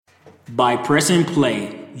By pressing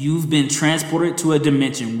play, you've been transported to a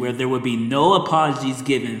dimension where there will be no apologies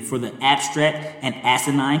given for the abstract and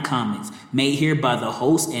asinine comments made here by the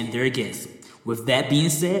host and their guests. With that being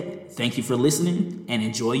said, thank you for listening and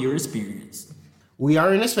enjoy your experience. We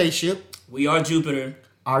are in a spaceship. We are Jupiter.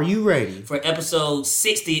 Are you ready? For episode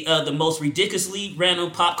 60 of the most ridiculously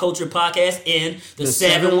random pop culture podcast in the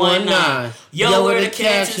 719. Yo, where the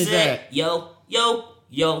cash is at? Yo.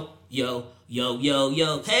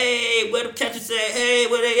 Hey, where the catchers at? Hey,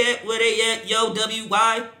 where they at? Yo,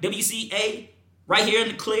 WY, WCA, right here in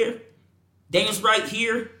the clear. Daniel's right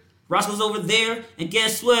here. Roscoe's over there. And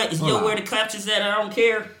guess what? It's Yo, where the catchers at? I don't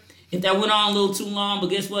care if that went on a little too long, but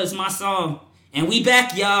guess what? It's my song. And we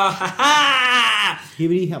back, y'all. Ha ha!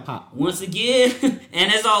 Hibbity hip hop. Once again,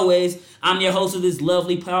 and as always, I'm your host of this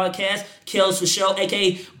lovely podcast, Kels for Show,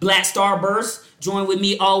 aka Black Starburst. Join with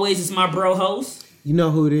me always is my bro host. You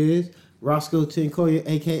know who it is. Roscoe Tinkoya,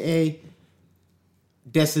 a.k.a.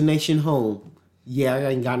 Destination Home. Yeah, I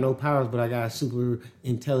ain't got no powers, but I got a super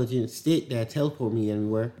intelligent stick that teleport me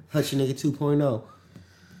anywhere. Hutch Nigga 2.0. All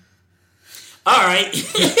right.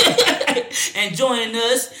 And joining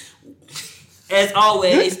us, as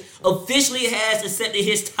always, officially has accepted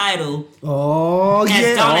his title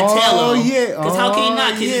as Donatello. Because how can he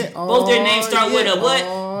not? Because both their names start with a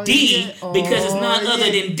what? D. Because it's none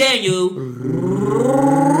other than Daniel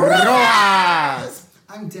Rojas.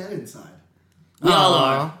 I'm dead inside. We all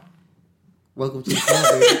are. Welcome to the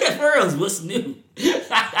club. For reals, what's new?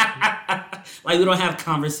 Like we don't have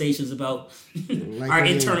conversations about our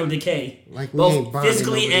internal decay. Both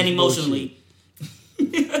physically and emotionally.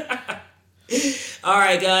 All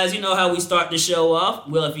right, guys, you know how we start the show off.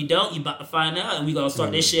 Well, if you don't, you about to find out. And we're going to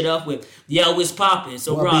start this shit off with, yo, what's poppin'?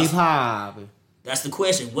 So, what Ross, be poppin'? That's the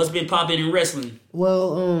question. What's been poppin' in wrestling?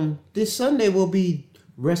 Well, this Sunday will be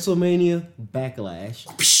WrestleMania Backlash,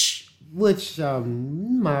 which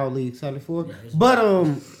I'm mildly excited for. Yeah, but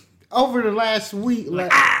over the last week,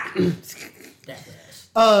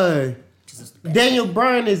 Daniel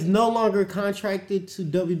Bryan is no longer contracted to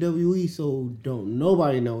WWE, so don't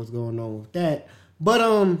nobody know what's going on with that. But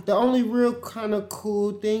the only real kind of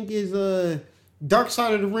cool thing is Dark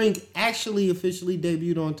Side of the Ring actually officially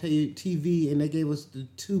debuted on TV, and they gave us the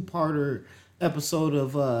 2-parter episode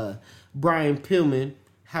of Brian Pillman,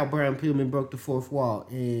 how Brian Pillman broke the fourth wall,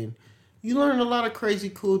 and you learn a lot of crazy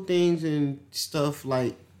cool things and stuff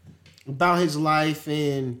like about his life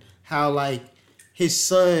and how like his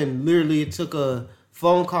son literally took a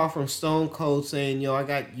phone call from Stone Cold saying, "Yo, I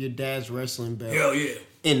got your dad's wrestling belt." Hell yeah!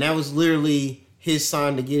 And that was literally his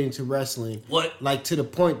sign to get into wrestling. What? Like to the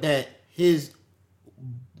point that his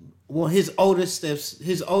oldest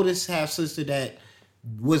half sister that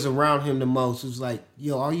was around him the most was like,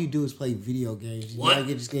 "Yo, all you do is play video games. You gotta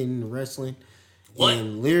just get into wrestling." What?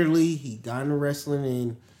 And literally, he got into wrestling,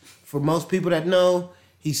 and for most people that know,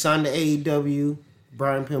 he signed to AEW,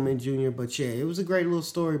 Brian Pillman Jr. But yeah, it was a great little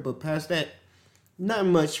story. But past that, not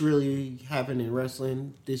much really happened in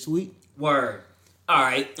wrestling this week. Word. All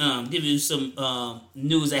right. Give you some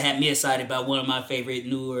news that had me excited about one of my favorite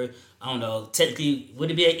newer, I don't know, technically,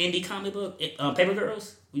 would it be an indie comic book? Paper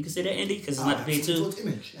Girls? We consider that indie because it's not the big two.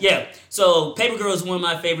 Yeah. So Paper Girls is one of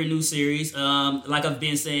my favorite new series. Like I've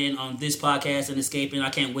been saying on this podcast and Escaping, I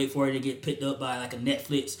can't wait for it to get picked up by like a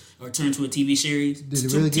Netflix or turn to a TV series. Did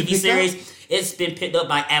it really get picked up? It's been picked up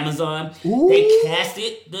by Amazon. Ooh. They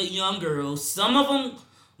casted the young girls. Some of them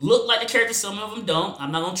look like the characters, some of them don't.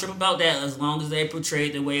 I'm not gonna trip about that as long as they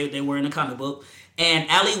portrayed the way they were in the comic book. And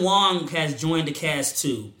Ali Wong has joined the cast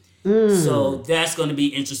too. So that's going to be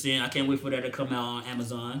interesting. I can't wait for that to come out on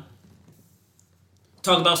Amazon.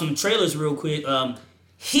 Talk about some trailers real quick.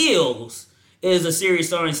 Heels is a series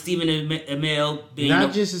starring Stephen Amell.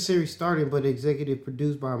 Not just a series starting, but executive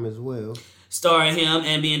produced by him as well. Starring him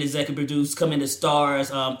and being executive produced. Coming to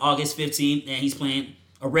stars August 15th. And he's playing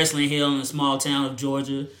a wrestling heel in a small town of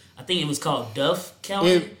Georgia. I think it was called Duff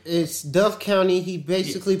County. It's Duff County. He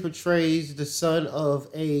basically portrays the son of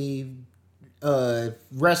a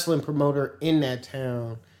wrestling promoter in that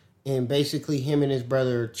town, and basically him and his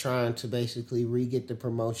brother are trying to basically re-get the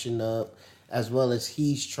promotion up, as well as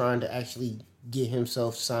he's trying to actually get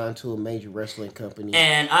himself signed to a major wrestling company.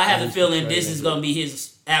 And I have a feeling this is going to be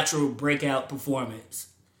his actual breakout performance.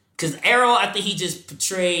 Because Arrow, I think he just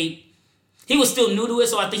portrayed, he was still new to it,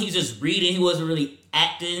 so I think he was just reading. He wasn't really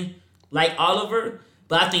acting like Oliver.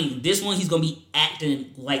 But I think this one, he's going to be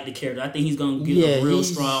acting like the character. I think he's going to give a real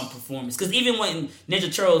strong performance. Because even when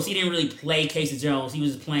Ninja Turtles, he didn't really play Casey Jones. He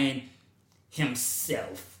was playing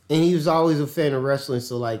himself. And he was always a fan of wrestling.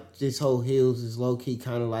 So, like, this whole Heels is low-key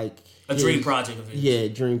kind of like A dream project of his. Yeah,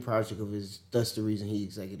 dream project of his. That's the reason he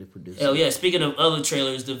executive produced. Hell yeah! Speaking of other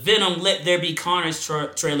trailers, the Venom Let There Be Carnage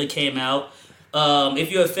trailer came out.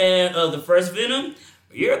 If you're a fan of the first Venom,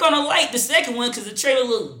 you're gonna like the second one because the trailer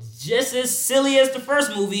looked just as silly as the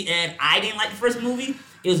first movie, and I didn't like the first movie.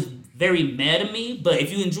 It was very mad at me, but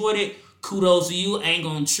if you enjoyed it, kudos to you. I ain't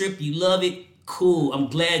gonna trip. You love it. Cool. I'm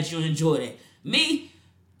glad you enjoyed it. Me,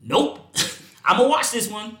 nope. I'm gonna watch this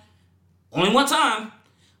one only one time.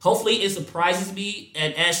 Hopefully it surprises me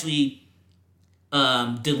and actually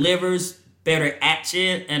delivers better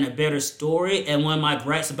action and a better story. And one of my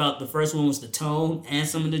gripes about the first one was the tone and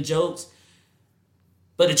some of the jokes.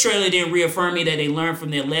 But the trailer didn't reaffirm me that they learned from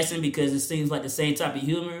their lesson because it seems like the same type of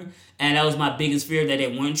humor. And that was my biggest fear, that they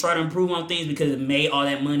wouldn't try to improve on things because it made all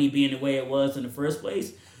that money being the way it was in the first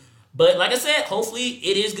place. But like I said, hopefully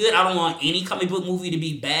it is good. I don't want any comic book movie to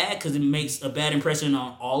be bad because it makes a bad impression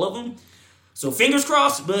on all of them. So fingers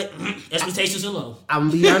crossed, but expectations are low. I'm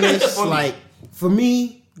gonna be honest, for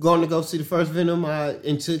me, going to go see the first Venom,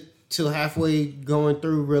 until halfway going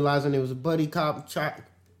through realizing it was a buddy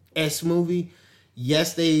cop-esque movie.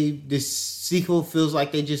 Yes, this sequel feels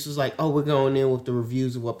like they just was like, oh, we're going in with the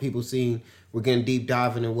reviews of what people seen. We're gonna deep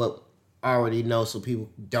dive into what I already know, so people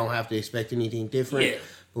don't have to expect anything different. Yeah.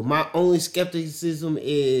 But my only skepticism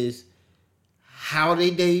is how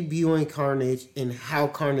they debuting Carnage and how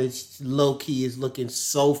Carnage low-key is looking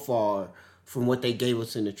so far from what they gave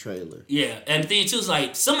us in the trailer. Yeah, and the thing too is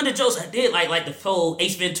like some of the jokes I did like the whole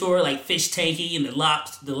Ace Ventura, like Fish Tanky and the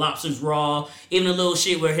lobster's raw, even the little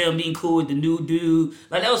shit where him being cool with the new dude,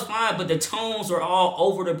 like that was fine, but the tones were all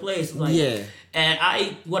over the place. Like, yeah. And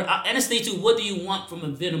honestly too, what do you want from a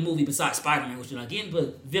Venom movie besides Spider-Man, which you're not getting?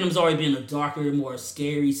 But Venom's already been a darker, more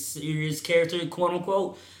scary, serious character, quote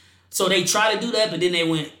unquote. So they try to do that, but then they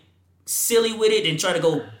went silly with it and try to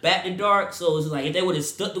go back to dark. So it's like if they would have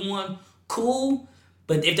stuck to one, cool.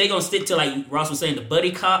 But if they gonna stick to, like Ross was saying, the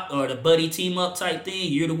buddy cop or the buddy team up type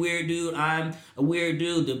thing, you're the weird dude, I'm a weird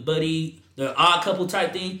dude, the odd couple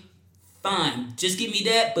type thing, fine. Just give me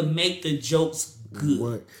that, but make the jokes good.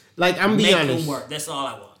 What? Like, I'm being honest. Make them work. That's all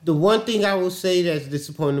I want. The one thing I will say that's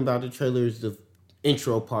disappointing about the trailer is the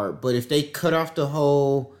intro part. But if they cut off the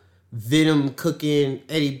whole Venom cooking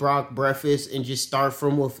Eddie Brock breakfast and just start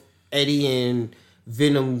from with Eddie and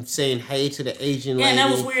Venom saying hey to the Asian lady. Yeah, and that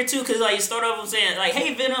was weird too, because like you start off with saying like,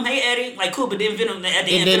 hey Venom, hey Eddie, like cool, but then Venom at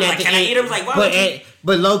the end, Venom, like, can I eat him? Like, why would you?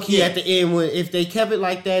 But low key at the end, if they kept it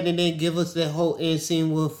like that and then give us that whole end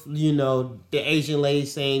scene with, you know, the Asian lady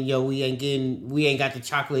saying, yo, we ain't got the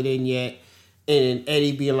chocolate in yet, and then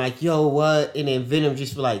Eddie being like, yo, what? And then Venom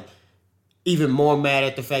just be like, even more mad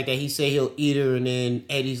at the fact that he said he'll eat her, and then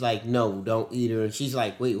Eddie's like, no, don't eat her, and she's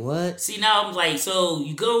like, wait, what? See, now I'm like, so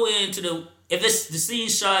you go into the if the scene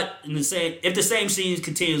shot in the same, if the same scene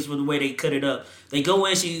continues with the way they cut it up, they go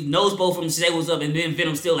in, she knows both of them, she say what's up, and then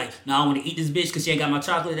Venom's still like, no, I want to eat this bitch because she ain't got my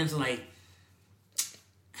chocolate, and it's like,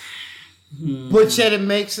 But yet it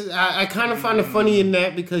makes I kind of find it funny in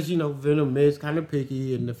that because, you know, Venom is kind of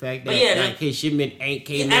picky, and the fact that like his shipment ain't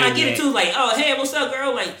came in. And I get it too, like, oh hey, what's up,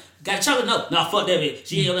 girl? Like, got chocolate? No, fuck that bitch.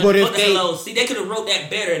 She ain't gonna fuck the hello. See, they could have wrote that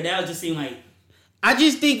better, and now it just seemed like. I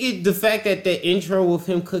just think the fact that the intro with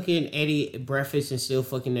him cooking Eddie breakfast and still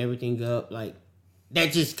fucking everything up, like,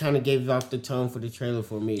 that just kind of gave off the tone for the trailer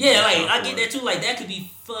for me. Yeah, like, I get that too. Like, that could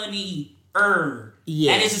be funny-er.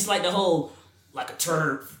 Yeah. And it's just like the whole, like a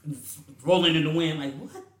turd rolling in the wind. Like,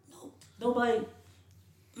 what? No, nobody.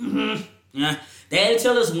 Mm-hmm. Yeah. They had to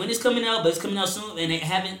tell us when it's coming out, but it's coming out soon, and they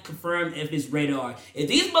haven't confirmed if it's rated R. If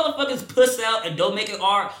these motherfuckers puss out and don't make it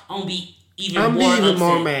R, I'm gonna be even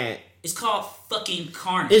more mad. It's called fucking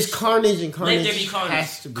Carnage. It's Carnage, and Carnage Let there be Carnage.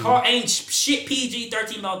 Has to be. Ain't shit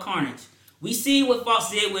PG-13 about Carnage. We see what Fox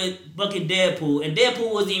did with fucking Deadpool, and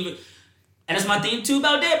Deadpool wasn't even. And that's my thing too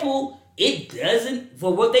about Deadpool. It doesn't,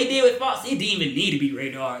 for what they did with Fox, it didn't even need to be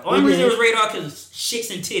rated R. Only reason it was rated R because shits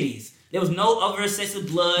and titties. There was no other excessive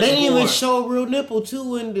blood. They didn't even show a real nipple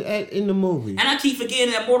too in the movie. And I keep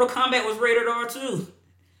forgetting that Mortal Kombat was rated R too.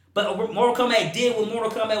 But Mortal Kombat did what Mortal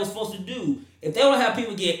Kombat was supposed to do. If they don't have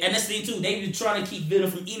people get, and that's the thing too, they be trying to keep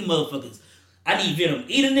Venom from eating motherfuckers. I need Venom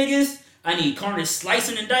eating niggas. I need Carnage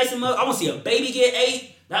slicing and dicing them up. I want to see a baby get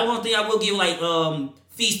ate. That one thing I will give, like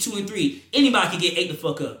Feast 2 and 3. Anybody can get ate the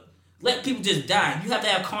fuck up. Let people just die. You have to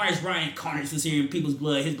have Carnage Ryan. Carnage is here in people's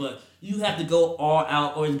blood, his blood. You have to go all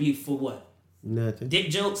out, or it's be for what? Nothing. Dick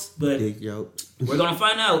jokes, but dick jokes. We're gonna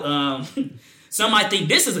find out. Some might think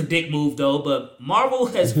this is a dick move, though, but Marvel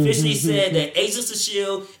has officially said that Agents of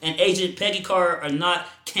S.H.I.E.L.D. and Agent Peggy Carter are not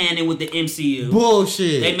canon with the MCU.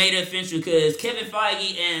 Bullshit. They made it official because Kevin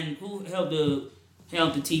Feige and who held the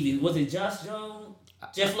TV? Was it Josh Jones?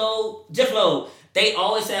 Jeff Loeb. They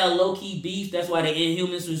always had a low key beef. That's why the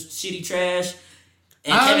Inhumans was shitty trash.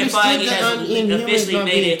 And Kevin Feige has officially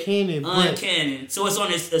made it uncanon. So it's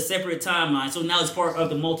on a separate timeline. So now it's part of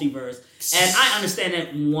the multiverse. And I understand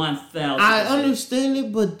that 1,000%. I understand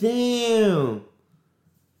it, but damn.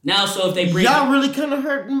 Now, so if they bring... Y'all really kind of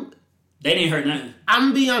hurt... They didn't hurt nothing. I'm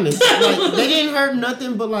going to be honest. Like, they didn't hurt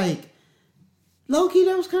nothing, but like... Low-key,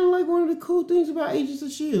 that was kind of like one of the cool things about Agents of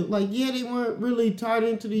S.H.I.E.L.D. Like, yeah, they weren't really tied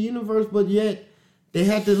into the universe, but yet... They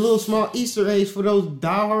had the little small Easter eggs for those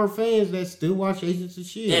diehard fans that still watch Agents of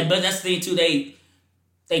S.H.I.E.L.D. Yeah, but that's the thing, too.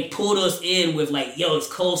 They pulled us in with, like, yo, it's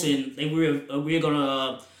Coulson. We're going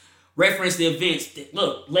to reference the events.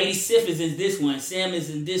 Look, Lady Sif is in this one. Sam is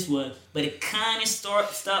in this one. But it kind of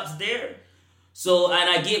stops there. So, and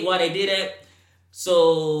I get why they did that.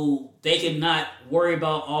 So, they could not worry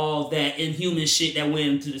about all that Inhuman shit that went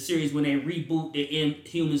into the series when they reboot the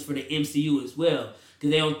Inhumans for the MCU as well.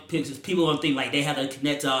 Because people don't think like they have to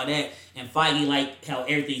connect to all that. And Feige, like how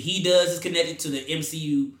everything he does is connected to the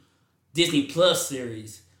MCU Disney Plus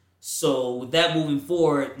series. So with that moving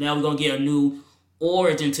forward, now we're gonna get a new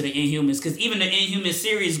origin to the Inhumans. Because even the Inhuman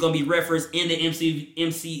series is gonna be referenced in the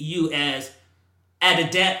MCU as an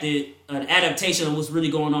adaptation of what's really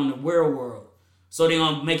going on in the real world. So they're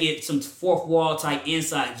gonna make it some fourth wall type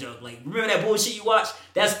inside joke. Like, remember that bullshit you watched?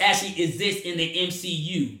 That's actually exists in the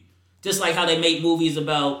MCU. Just like how they make movies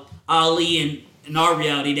about Ali and in our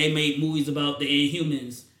reality, they made movies about the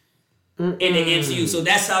Inhumans in the MCU. So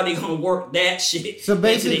that's how they're going to work that shit. So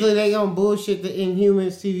basically, they're going to bullshit the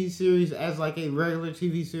Inhumans TV series as like a regular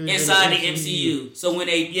TV series. Inside the MCU. So when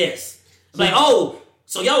like, oh,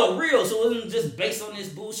 so y'all are real. So it wasn't just based on this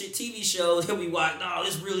bullshit TV show that we watch. No,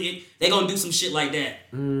 it's really, they're going to do some shit like that.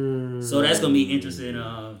 So that's going to be interesting.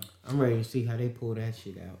 I'm ready to see how they pull that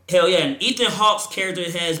shit out. Hell yeah. And Ethan Hawke's character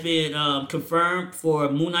has been confirmed for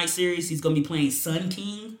Moon Knight series. He's going to be playing Sun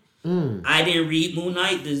King. I didn't read Moon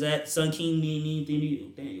Knight. Does that Sun King mean anything to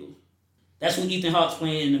you, Daniel? That's what Ethan Hawke's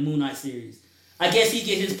playing in the Moon Knight series. I guess he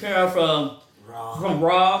gets his power from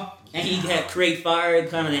Raw. And he had create fire,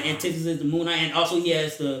 kind of the antithesis to Moon Knight. And also he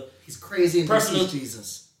has he's crazy and personal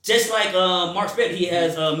Jesus. Just like Mark Spector, he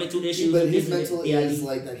has mental issues. But his mental is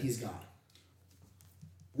like that he's God.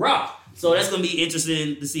 Raw. So that's gonna be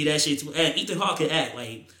interesting to see that shit too. And Ethan Hawke can act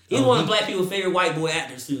like he's one of black people's favorite white boy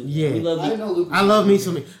actors too. Yeah, I love me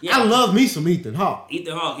some Ethan Hawke.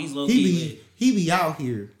 Ethan Hawke, he's low key. He be out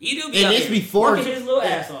here. He do be out here. Before working his little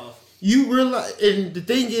ass off. You realize, and the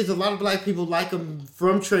thing is, a lot of black people like him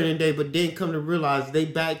from Training Day, but then come to realize they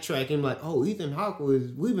backtrack and like, oh, Ethan Hawke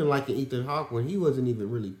we've been liking Ethan Hawke when he wasn't even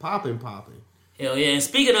really popping. Hell yeah! And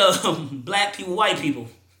speaking of black people, white people.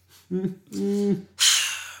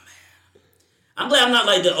 I'm glad I'm not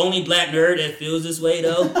like the only black nerd that feels this way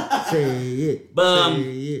though. Say it. But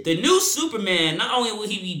the new Superman, not only will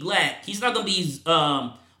he be black, he's not gonna be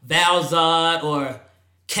Val Zod or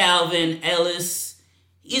Calvin Ellis.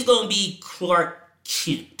 He's gonna be Clark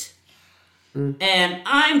Kent. And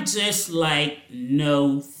I'm just like,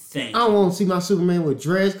 no thank you. I don't want to see my Superman with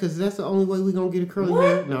dreads because that's the only way we're gonna get a curly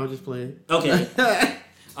hair. No, I'm just playing. Okay.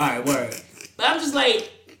 Alright, word. But I'm just like,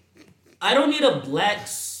 I don't need a black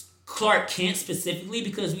Clark Kent specifically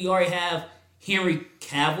because we already have Henry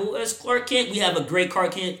Cavill as Clark Kent. We have a great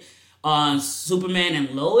Clark Kent on Superman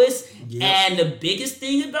and Lois. Yep. And the biggest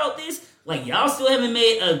thing about this, like, y'all still haven't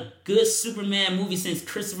made a good Superman movie since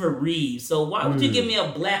Christopher Reeve. So why would you give me a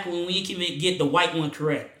black one when you can get the white one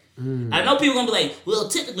correct? I know people are going to be like, well,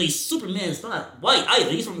 technically Superman's not white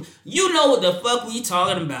either. He's from... You know what the fuck we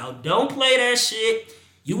talking about. Don't play that shit.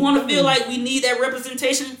 You want to feel like we need that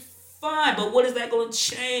representation? Fine, but what is that going to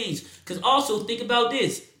change? Because also, think about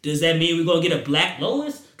this. Does that mean we're going to get a black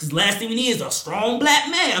Lois? Because last thing we need is a strong black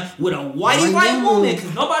man with a white woman.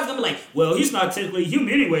 Because nobody's going to be like, well, he's not technically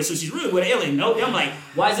human anyway, so she's really with an alien. No, I'm like,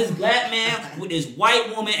 why is this black man with this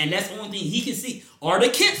white woman, and that's the only thing he can see? Are the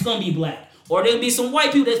Kents going to be black? Or there'll be some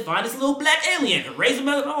white people that find this little black alien and raise them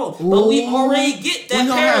at all. But we already get that parallel.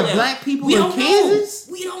 We don't have black people in Kansas?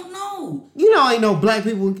 We don't know. You know ain't no black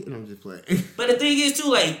people in Kansas. I'm just playing. But the thing is,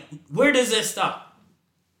 too, like, where does that stop?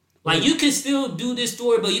 Like, you can still do this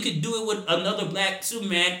story, but you could do it with another black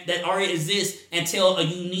Superman that already exists and tell a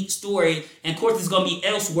unique story. And, of course, it's going to be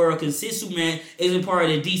Elseworld because his Superman isn't part of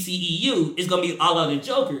the DCEU. It's going to be all out of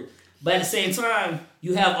Joker. But at the same time,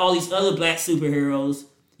 you have all these other black superheroes.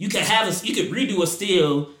 You could redo a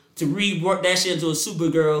Steel to rework that shit into a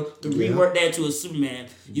Supergirl, to rework that to a Superman.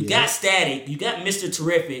 You got Static. You got Mr.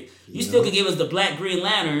 Terrific. You still could give us the Black Green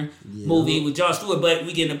Lantern movie with Jon Stewart, but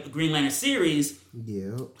we get a Green Lantern series.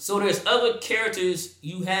 Yeah. So there's other characters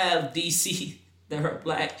you have DC that are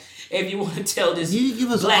black. If you want to tell this, you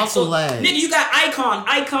give us black Aqualad. Nigga, you got Icon.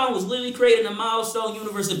 Icon was literally created in the Milestone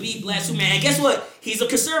universe to be Black Superman. And guess what? He's a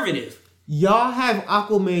conservative. Y'all have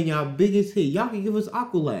Aquaman, y'all biggest hit. Y'all can give us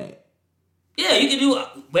Aqualad. Yeah, you can do.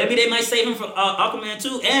 Maybe they might save him for Aquaman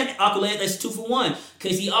 2 and Aqualad. That's 2 for 1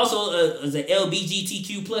 because he also is an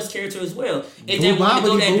LGBTQ plus character as well. If they want to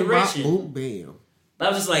go that direction, bam. But I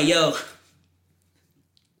was just like, yo,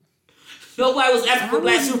 nobody was asking for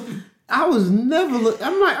Black Superman. I was never.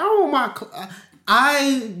 I'm like,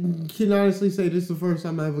 I can honestly say this is the first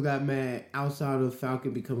time I ever got mad outside of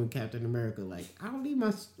Falcon becoming Captain America. Like, I don't need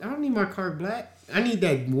my Clark black. I need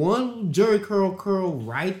that one Jerry curl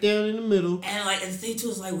right down in the middle. And like, and the thing too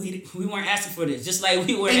is like, we weren't asking for this. Just like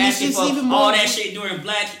we weren't asking for all that shit during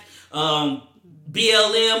Black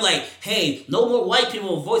BLM. Like, hey, no more white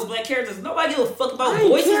people voice black characters. Nobody give a fuck about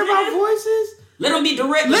voices. Care about voices. Let them be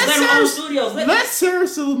directors. Let them own studios. Let Sarah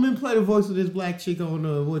Silverman play the voice of this black chick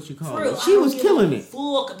on what you call it. She was killing it.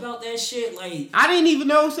 Fuck about that shit. Like, I didn't even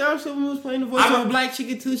know Sarah Silverman was playing the voice of a black chick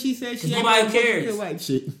until she said she. Nobody cares. White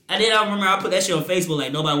shit. And then I remember I put that shit on Facebook.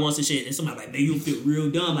 Like, nobody wants this shit. And somebody like, man, you feel real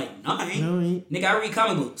dumb. Like, no, I ain't. No, I ain't. Nigga, I read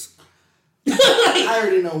comic books. I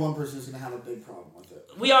already know one person's gonna have a big problem with it.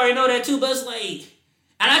 We already know that too, but it's like,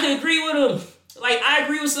 and I can agree with him. Like, I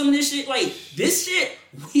agree with some of this shit. Like, this shit,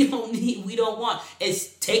 we don't need, we don't want.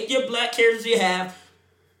 It's take your black characters you have,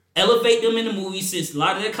 elevate them in the movies, since a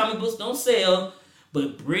lot of their comic books don't sell,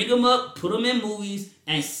 but bring them up, put them in movies,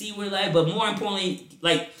 and see where like, but more importantly,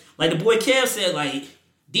 like the boy Kev said, like,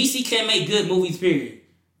 DC can't make good movies, period.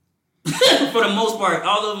 For the most part,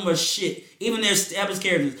 all of them are shit. Even their established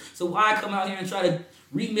characters. So why come out here and try to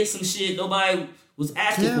remix some shit nobody was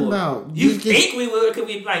asking for? You think we would? Could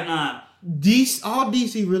we like, nah. All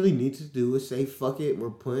DC really needs to do is say, fuck it,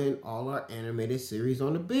 we're putting all our animated series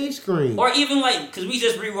on the big screen. Or even like, because we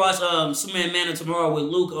just rewatched Superman Man of Tomorrow with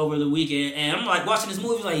Luke over the weekend, and I'm like watching this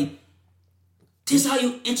movie like, this is how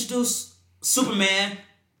you introduce Superman,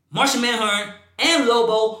 Martian Manhunter, and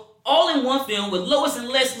Lobo all in one film with Lois and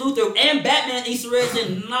Lex Luthor and Batman Easter eggs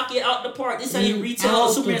and knock it out the park. This is how you retell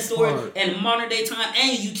a Superman story in modern day time,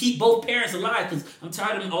 and you keep both parents alive. Because I'm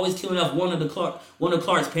tired of him always killing off one of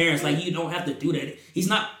Clark's parents. Like, you don't have to do that. He's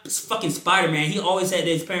not fucking Spider-Man. He always had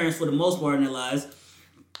his parents for the most part in their lives,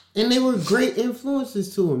 and they were great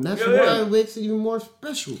influences to him. That's why it makes it even more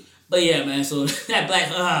special. But yeah, man. So that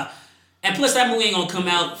Black, and plus that movie ain't gonna come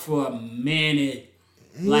out for a minute.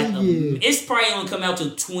 Like, it's probably gonna come out to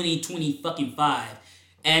 2025.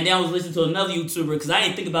 And then I was listening to another YouTuber because I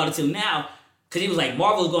didn't think about it till now. Because he was like,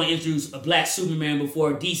 Marvel's gonna introduce a black Superman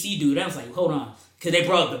before DC do. And I was like, hold on, because they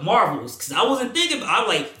brought up the Marvels. Because I wasn't thinking about. I was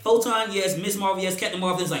like, Photon, yes. Miss Marvel, yes. Captain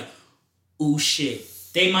Marvel. It's like, ooh shit,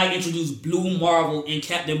 they might introduce Blue Marvel and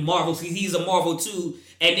Captain Marvel because he's a Marvel too.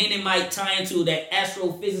 And then it might tie into that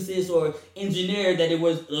astrophysicist or engineer that it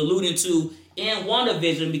was alluding to in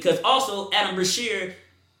WandaVision, because also Adam Brashear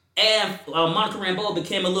and Monica Rambeau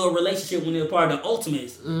became a little relationship when they were part of the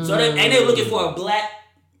Ultimates. So they're looking for a black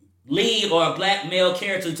lead or a black male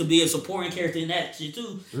character to be a supporting character in that shit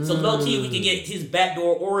too. So low key we can get his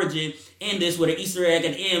backdoor origin in this with an Easter egg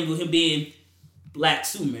at the end with him being Black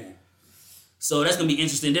Superman. So that's gonna be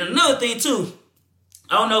interesting. Then another thing too,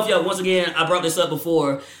 I don't know if y'all, once again, I brought this up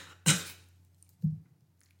before.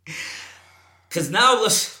 Cause now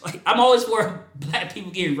it's like, I'm always for black people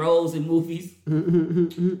getting roles in movies.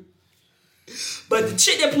 But the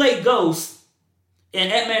chick that played Ghost in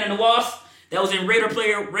Ant-Man and the Wasp, that was in Ready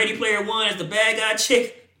Player One as the bad guy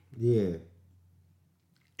chick. Yeah.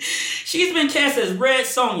 She's been cast as Red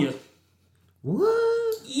Sonja.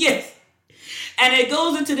 What? Yes. And it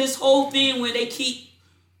goes into this whole thing where they keep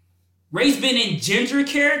race-bending ginger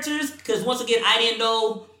characters. Because once again, I didn't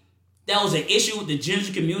know that was an issue with the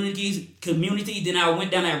ginger community. Then I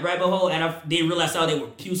went down that rabbit hole and I didn't realize how they were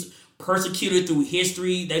persecuted through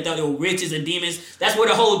history. They thought they were witches and demons. That's where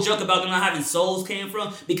the whole joke about them not having souls came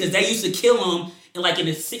from, because they used to kill them in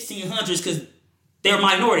the 1600s because they're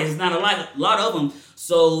minorities. There's not a lot of them.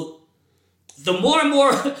 So the more and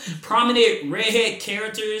more prominent redhead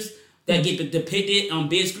characters that get depicted on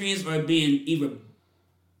big screens are being either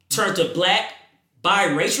turned to black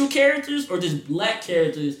biracial characters or just black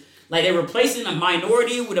characters. Like, they're replacing a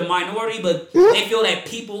minority with a minority, but they feel that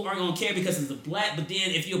people aren't going to care because it's a black. But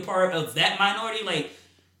then if you're part of that minority, like,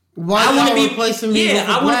 why I want to be replacing me with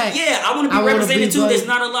black? I want to be represented too. There's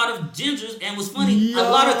not a lot of gingers. And what's funny, a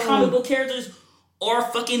lot of comic book characters are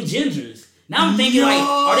fucking gingers. Now I'm thinking, like,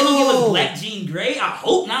 are they going to give us Black Jean Grey? I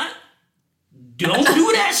hope not. Don't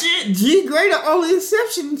do that shit. Jean Grey the only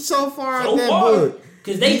exception so far in that book.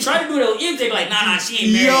 Because they try to do it on MJ, like, nah, she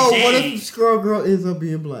ain't Mary Jane. What if Squirrel Girl ends up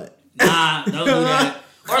being black? Nah, don't do that.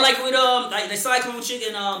 Or like with like the Cyclone chick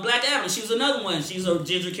in Black Adam, she was another one. She was a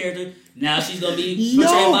ginger character. Now she's gonna be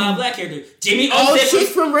portrayed by a black character. Jimmy Olsen. Oh, she's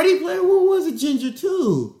from Ready Player One was a ginger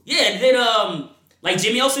too. Yeah, then like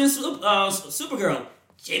Jimmy Olsen, Supergirl.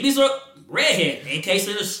 Jimmy's a redhead. In case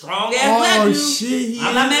of a strong ass black dude. Shit,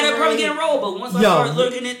 I'm not mad at probably getting rolled, but once I start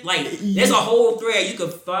looking at there's a whole thread you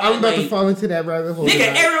could find. I'm about to fall into that rabbit hole.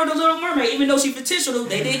 Nigga, Ariel the Little Mermaid, even though she's fictional,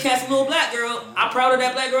 they did cast a little black girl. I'm proud of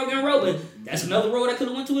that black girl getting rolled, but that's another role that could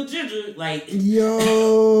have went to a ginger. Like,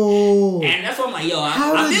 yo. And that's why I'm like, yo,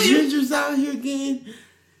 how I the feel gingers out here getting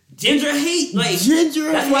ginger hate? Like,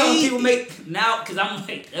 ginger that's hate. why when people make now, because I'm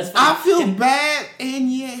like, that's fine. I feel bad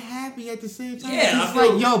and yet happy at the same time. Yeah, it's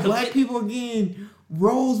like, yo, black people are getting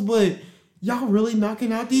roles, but y'all really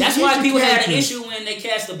knocking out these. That's why people characters. had an issue when they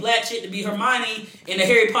cast the black chick to be Hermione in the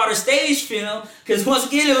Harry Potter stage film, because once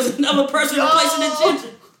again it was another person replacing the ginger.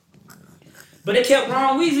 But they kept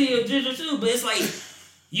Ron Weasley a ginger too. But it's like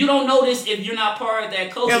you don't notice if you're not part of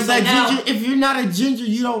that culture. Yeah, so now, if you're not a ginger,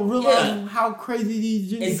 you don't realize how crazy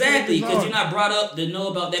these ginger exactly characters because you're not brought up to know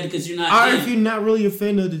about that because you're not. Or if you're not really a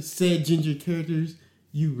fan of the said ginger characters,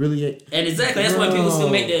 you really ain't. And exactly that's why people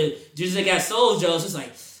still make the gingers that got soul jokes. It's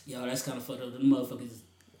like, yo, that's kind of fucked up. The motherfuckers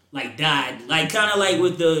like died, like kind of like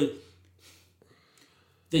with the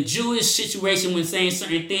Jewish situation when saying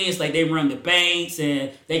certain things like they run the banks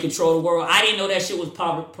and they control the world. I didn't know that shit was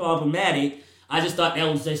problematic. I just thought that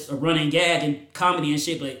was just a running gag and comedy and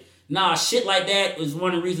shit. But nah, shit like that was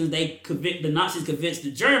one of the reasons the Nazis convinced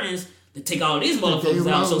the Germans to take all these motherfuckers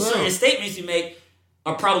out. So certain statements you make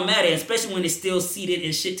are problematic, especially when it's still seated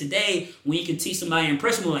in shit today. When you can teach somebody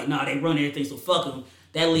impressionable like, nah, they run everything, so fuck them.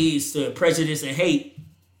 That leads to prejudice and hate.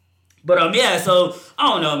 But yeah, so I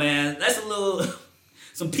don't know, man. That's a little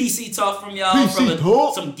some PC talk from y'all,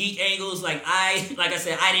 some geek angles. Like I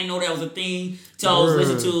said, I didn't know that was a thing till I was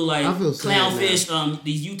listening to like Clownfish,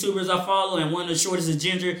 these YouTubers I follow, and one of the shortest is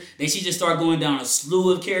Ginger. Then she just started going down a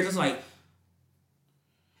slew of characters, like.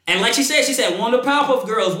 And like she said one of the Powerpuff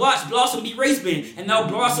Girls, watch Blossom be race bent, and now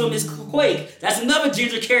Blossom is Quake. That's another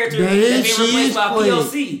ginger character that's being replaced by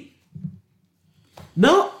POC.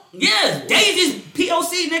 No. Yeah, Daisy's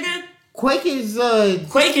POC, nigga. Quake is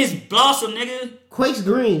Blossom, nigga. Quake's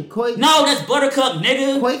green. Quake. No, that's Buttercup,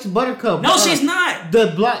 nigga. Quake's Buttercup. No, she's not.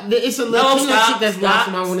 It's a Latina chick that's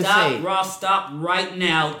Blossom. I want to say. Ross, stop right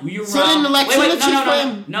now. You're so wrong. Then the Latina chick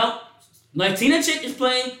playing. No, Latina chick is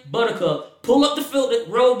playing Buttercup. Pull up the filter,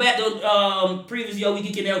 roll back the previous we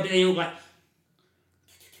can get out there. Like,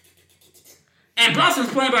 and Blossom's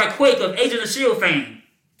playing by Quake of Agent of S.H.I.E.L.D. fame.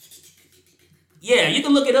 Yeah, you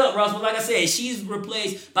can look it up, Ross. But like I said, she's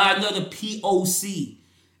replaced by another POC.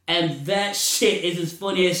 And that shit is as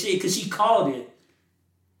funny as shit because she called it.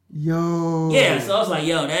 Yo. Yeah, so I was like,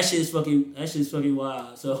 yo, that shit's fucking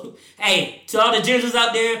wild. So, hey, to all the gingers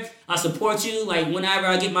out there, I support you. Like, whenever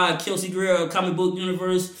I get my Kelsey Greer comic book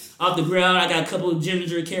universe off the ground, I got a couple of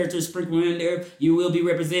ginger characters sprinkled in there. You will be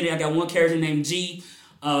represented. I got one character named G.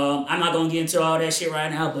 I'm not going to get into all that shit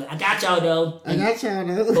right now, but I got y'all, though.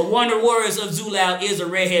 But Wonder Warriors of Zulao is a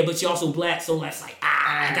redhead, but she also black, so that's like,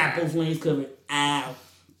 I got both lanes covered. Ow.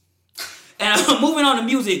 And moving on to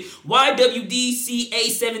music,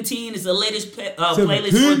 YWDCA17 is the latest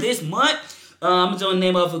playlist for this month. I'm just going to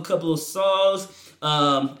name off a couple of songs.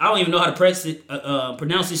 I don't even know how to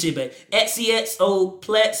pronounce this shit, but XCXO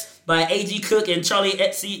Plex by A.G. Cook and Charlie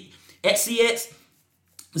XCX.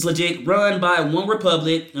 It's legit. Run by One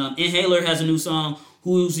Republic. Inhaler has a new song,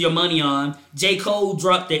 Who's Your Money On. J. Cole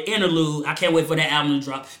dropped the Interlude. I can't wait for that album to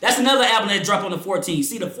drop. That's another album that dropped on the 14th.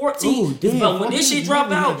 See, the 14th, when this shit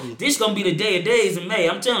drop out, this gonna be the day of days in May.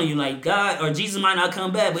 I'm telling you, like, God or Jesus might not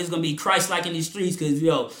come back, but it's gonna be Christ-like in these streets, because,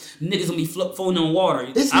 yo, niggas gonna be floating on water.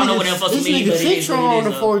 I don't know what that fucking means, but it is what it is. On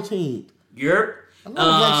the 14th. Yep.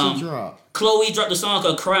 Chloe dropped a song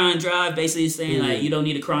called Crying Drive, basically saying, like, you don't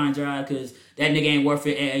need a crying drive, because that nigga ain't worth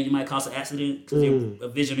it, and you might cause an accident, because your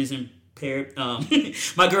vision is impaired.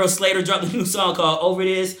 My girl Slater dropped a new song called Over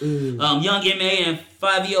This. Young M.A. and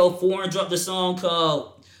 5EO Foreign dropped a song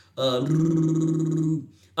called oh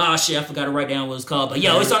shit, I forgot to write down what it's called, but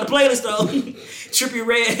yo, it's on the playlist though. Trippie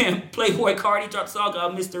Redd and Playboy Cardi dropped a song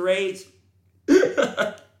called Mr. Rage.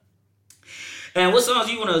 And what songs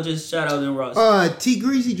you want to just shout out then, Ross? T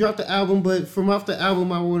Greasy dropped the album, but from off the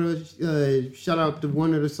album, I want to shout out to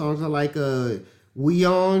one of the songs I like, We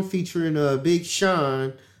On, featuring Big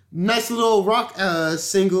Sean. Nice little rock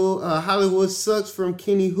single, Hollywood Sucks from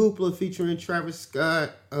Kenny Hoopla, featuring Travis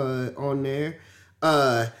Scott on there.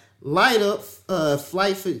 Light Up,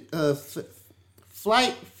 Flight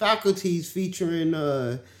Faculties, featuring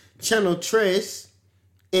Channel Tres.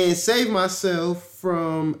 and Save Myself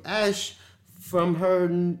from her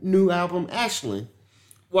new album Ashland.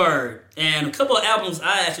 Word. And a couple of albums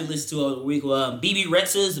I actually listened to over the week were BB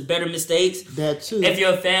Rexha's Better Mistakes. That too. If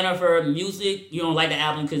you're a fan of her music, you don't like the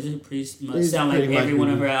album because it pretty much sounds like every one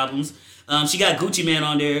of her albums. She got Gucci Mane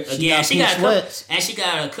on there again. She got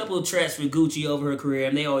a couple of tracks with Gucci over her career,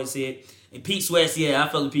 and they always say it. And Pete Sweats, yeah, I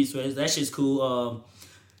fuck with Pete Sweats. That shit's cool.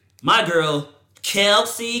 My girl,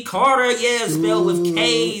 Kelsey Carter, yeah, spelled with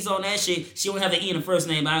K's on that shit. She don't have the E in her first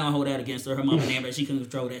name, but I ain't gonna hold that against her. Her mama name, but she couldn't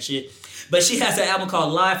control that shit. But she has an album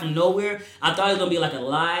called Live from Nowhere. I thought it was gonna be like a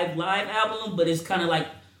live album, but it's kind of like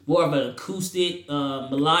more of an acoustic,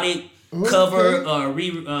 melodic cover or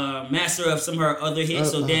master of some of her other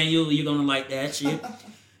hits. So Daniel, you're gonna like that shit.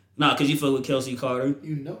 Nah, because you fuck with Kelsey Carter.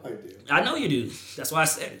 You know I do. I know you do. That's why I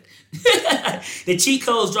said it. The Cheat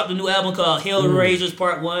Codes dropped a new album called Hellraisers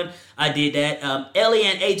Part 1. I did that. Ellie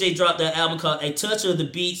and AJ dropped an album called A Touch of the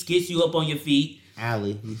Beats Gets You Up on Your Feet.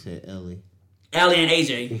 Allie. You said Ellie. Allie and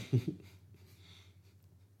AJ.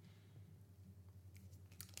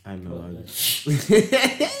 I know.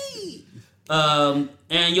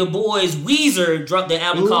 And your boys Weezer dropped the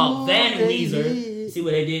album called Van Weezer. See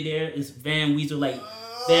what they did there? It's Van Weezer, like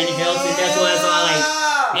Van Helsing. That's why it's all like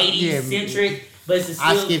 80s centric. But it's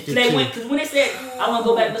still, because when they said I want to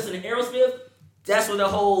go back and listen to Aerosmith, that's what the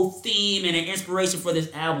whole theme and the inspiration for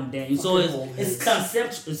this album, Daniel. So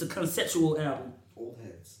it's a conceptual album. Old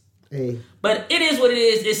heads. Hey. But it is what it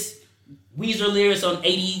is. It's Weezer lyrics on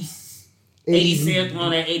 80s synth on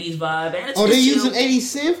that 80s vibe. And they're using 80s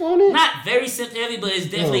synth on it? Not very synth heavy, but it's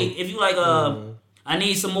definitely, if you like, I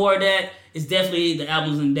need some more of that, it's definitely the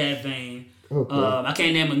album's in that vein. Okay. I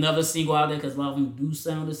can't name another single out there because a lot of them do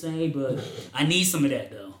sound the same, but I need some of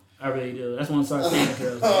that though. I really do. That's when I start saying,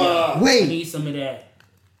 girls. Wait. I need some of that.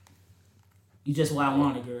 You just what I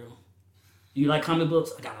wanted, girl. You like comic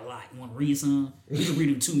books? I got a lot. You want to read some? You can read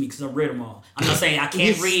them to me because I read them all. I'm not saying I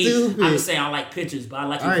can't read. Stupid. I'm just saying I like pictures, but I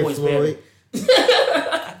like your voice better.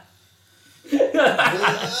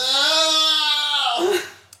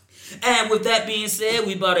 And with that being said,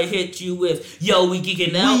 we about to hit you with Yo, We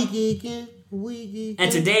Geeking Out. We geeking.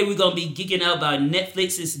 And today we're going to be geeking out about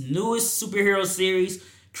Netflix's newest superhero series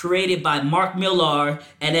created by Mark Millar,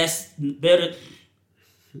 and that's better.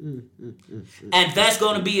 And that's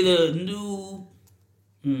going to be the new.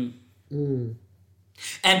 And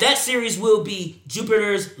that series will be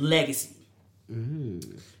Jupiter's Legacy.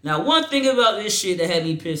 Now, one thing about this shit that had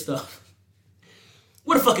me pissed off.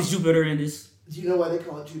 Where the fuck is Jupiter in this? Do you know why they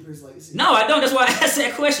call it Jupiter's Legacy? No, I don't. That's why I asked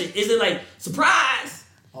that question. Is it like, surprise?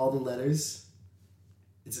 All the letters.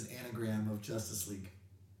 It's an anagram of Justice League.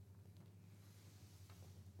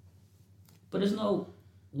 But there's no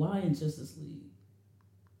Y in Justice League.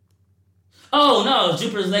 Oh, no.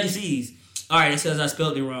 Jupiter's Legacies. All right, it's because I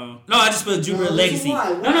spelled it wrong. No, I just spelled Jupiter's Legacy.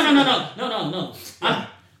 No.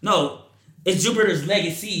 No. It's Jupiter's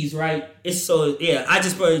Legacies, right? It's so, yeah, I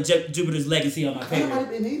just put Jupiter's Legacy on my paper.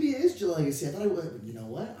 Maybe it is Jupiter's Legacy. I thought it was, you know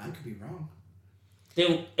what? I could be wrong.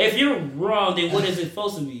 Then, if you're wrong, then what is it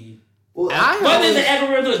supposed to be? Well, what is the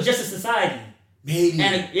algorithm of Justice Society? Maybe.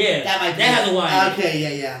 And, that has a Y.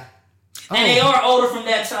 Okay, yeah. And they are older from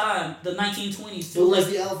that time, the 1920s. So what's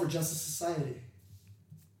the L for Justice Society?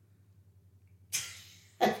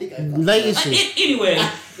 I think I Legacy. Anyway,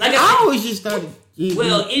 like I always just thought.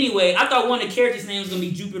 Well, anyway, I thought one of the characters' names was gonna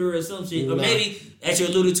be Jupiter or some shit, or maybe, as you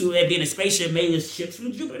alluded to, it being a spaceship, maybe it's ships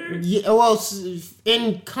from Jupiter. Yeah, well,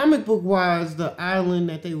 in comic book wise, the island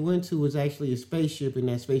that they went to was actually a spaceship, and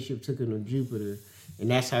that spaceship took them to Jupiter,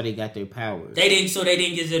 and that's how they got their powers. They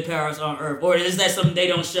didn't get their powers on Earth, or is that something they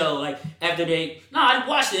don't show? Like after I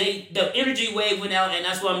watched it, the energy wave went out, and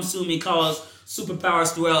that's what I'm assuming caused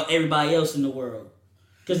superpowers throughout everybody else in the world,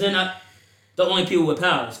 because they're not the only people with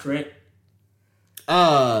powers, correct?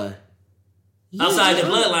 Yeah, outside the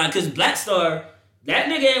bloodline, because Black Star, that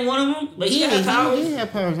nigga ain't one of them, but he had powers. He had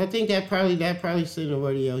powers. I think that probably sent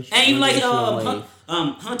nobody else. And even like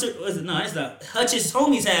Hunter, was it? No, it's not. Hutch's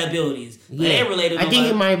homies had abilities. They related. I think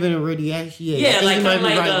it might have been a radiation. Yeah, like kind of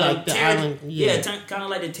like the island. Yeah, kind of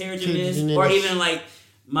like the Terrigen, or even like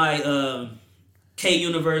my K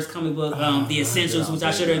Universe comic book, The Essentials, which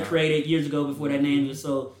I should have created years ago before that name was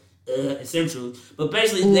so essential. But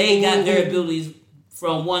basically, they got their abilities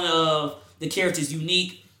from one of the characters'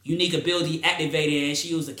 unique ability activated, and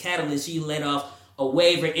she was a catalyst. She let off a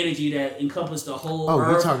wave of energy that encompassed the whole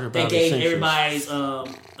Earth. That gave everybody's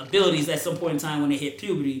abilities at some point in time when they hit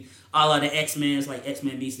puberty. A la the X-Men, like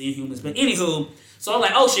X-Men meets the Inhumans. But anywho, so I'm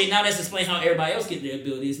like, oh shit, now let's explain how everybody else get their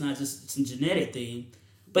abilities. It's not just some genetic thing.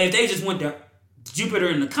 But if they just went to Jupiter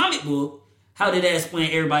in the comic book, how did that explain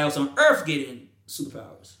everybody else on Earth getting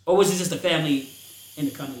superpowers, or was it just a family in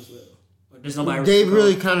the comics as well? Or there's nobody. They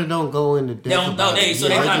really kind of don't go into depth. They don't. They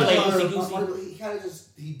kind of play He kind of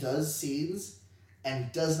just does scenes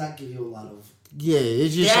and does not give you a lot of. Yeah,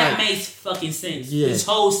 it's just that makes fucking sense. Yeah. This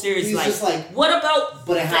whole series, He's just like, what about?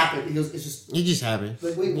 But it happened. He goes, it's just. It just happened.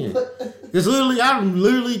 Like, wait, what? Because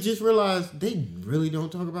I just realized they really don't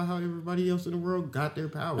talk about how everybody else in the world got their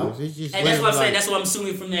powers. Nope. It's just, and that's what I'm saying. That's what I'm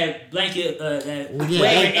assuming from that blanket, that wave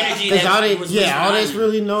energy. All that's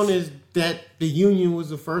really known is that the Union was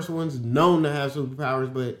the first ones known to have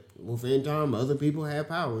superpowers, but within time, other people have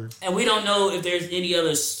powers. And we don't know if there's any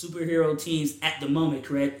other superhero teams at the moment,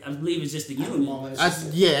 correct? I believe it's just the Union. At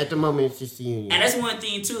the moment, it's just the Union. And that's one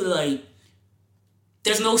thing, too, like,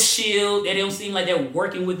 there's no shield. They don't seem like they're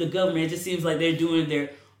working with the government. It just seems like they're doing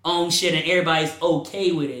their own shit and everybody's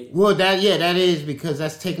okay with it. Well, that is because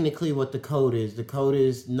that's technically what the code is. The code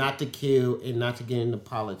is not to kill and not to get into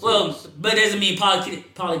politics. Well, but it doesn't mean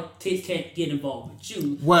politics can't get involved with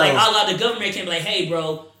you. Well, like, a lot of the government can be like, hey,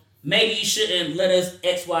 bro, maybe you shouldn't let us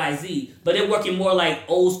X, Y, Z. But they're working more like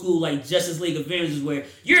old school, like Justice League Avengers, where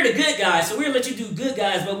you're the good guys, so we're going to let you do good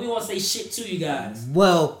guys, but we won't say shit to you guys.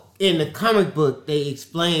 Well, in the comic book, they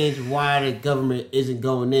explained why the government isn't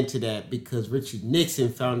going into that, because Richard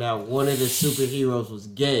Nixon found out one of the superheroes was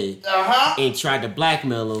gay and tried to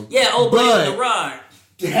blackmail him. Yeah, but the rod.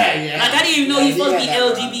 Yeah. Like, I didn't even know he was supposed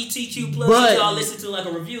to be LGBTQ plus. Y'all listen to like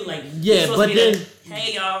a review, like but then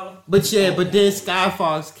hey y'all. But then Sky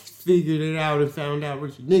Fox figured it out and found out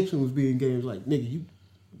Richard Nixon was being gay. It was like, nigga,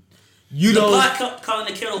 you the don't. pot calling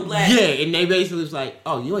the kettle black. Yeah, and they basically was like,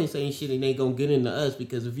 oh, you ain't saying shit and they gonna get into us,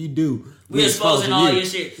 because if you do, we're exposing all your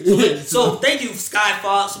shit. So thank you, Sky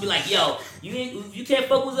Fox. Be like, yo, you can't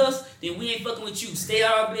fuck with us, then we ain't fucking with you. Stay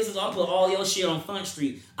out of our business. I'll put all your shit on Front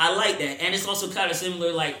Street. I like that, and it's also kind of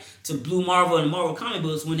similar, like to Blue Marvel and Marvel comic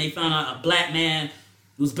books when they found out a black man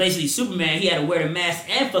was basically Superman. He had to wear the mask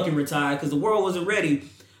and fucking retire because the world wasn't ready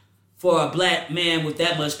for a black man with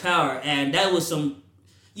that much power, and that was some.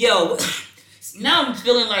 Yo, now I'm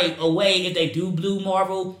feeling like a way if they do Blue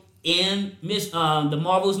Marvel in the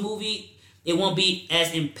Marvels movie, it won't be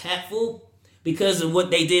as impactful because of what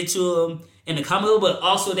they did to him in the comic book, but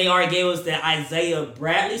also they already gave us that Isaiah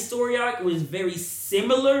Bradley story arc, which is very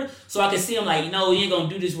similar. So I can see him like, no, you ain't gonna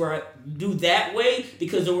do that way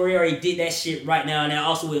because we already did that shit right now, and that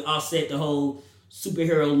also would offset the whole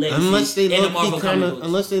superhero legacy.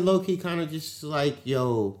 Unless they low key kind of just like,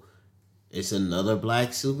 yo, it's another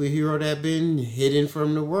black superhero that been hidden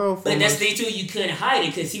from the world. But that's the thing too, you couldn't hide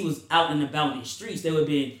it because he was out and about in the streets. There would have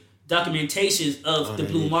been documentations of the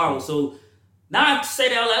Blue Marvel. So now I say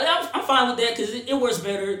that like, I'm fine with that because it works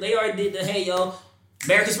better. They already did the, hey yo,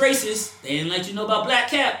 America's racist. They didn't let you know about Black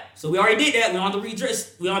Cap. So we already did that. We don't have to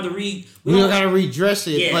redress. We don't gotta redress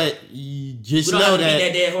it, but you just know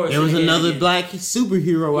that there was another black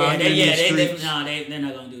superhero out there. Yeah, they're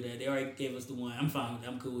not gonna do that. They already gave us the one. I'm fine with that.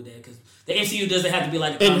 I'm cool with that because the MCU doesn't have to be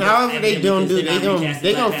like the and however they don't do, they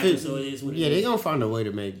gonna fit. So it is what they gonna find a way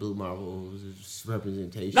to make Blue Marvel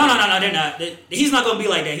representation. No, they're not. He's not gonna be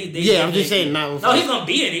like that. I'm just saying not. No, he's gonna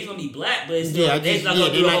be in it. He's gonna be black, but it's still, they're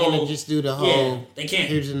not gonna just do the whole. Yeah, they can't.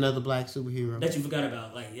 Here's another black superhero that you forgot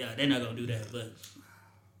about. Like, yeah, they're not gonna do that.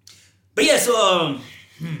 But yeah, so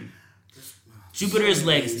Jupiter's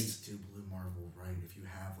Legacy. Do Blue Marvel, right? If you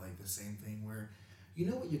have like the same thing where, you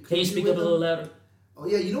know what you could. Can you speak up a little louder? Oh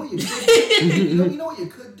yeah, you know what you could. you know what you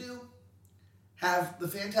could do. Have the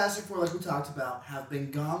Fantastic Four, like we talked about, have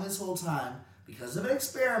been gone this whole time because of an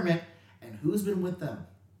experiment, and who's been with them?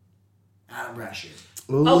 Adam Brashear.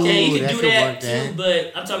 Ooh, okay, you can do that too,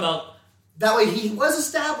 but I'm talking about. That way he was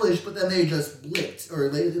established, but then they just blipped. Or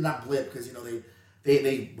they did not blip because,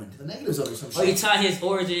 they went to the negative zone or some shit. Or you tie his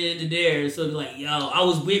origin into theirs. So like, yo, I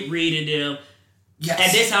was with Reed and them. Yes.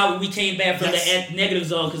 And that's how we came back from the negative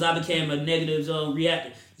zone because I became a negative zone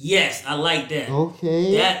reactor. Yes, I like that.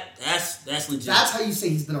 Okay. That's legit. That's how you say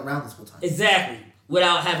he's been around this whole time. Exactly.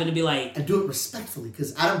 Without having to be like... And do it respectfully,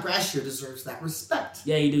 because Adam Brashear deserves that respect.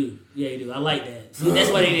 Yeah, you do. I like that. See, that's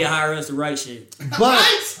why they need to hire us to write shit. But,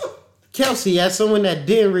 Kelsey, as someone that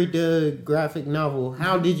didn't read the graphic novel,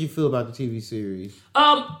 how did you feel about the TV series?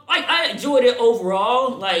 I enjoyed it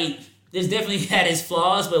overall. Like, this definitely had its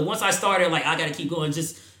flaws, but once I started, like, I gotta keep going.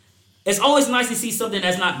 It's always nice to see something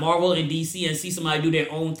that's not Marvel and DC and see somebody do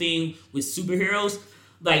their own thing with superheroes.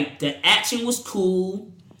 Like, the action was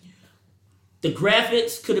cool. The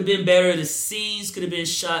graphics could have been better. The scenes could have been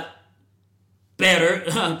shot better.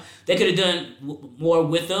 They could have done more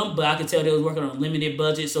with them, but I could tell they was working on a limited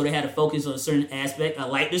budget, so they had to focus on a certain aspect. I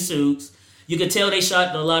like the suits. You could tell they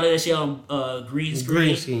shot a lot of that shit on green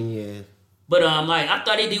screen. Yeah. But like I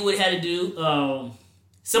thought he did what he had to do.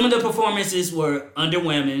 Some of the performances were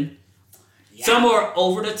underwhelming. Yeah. Some were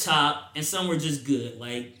over the top, and some were just good.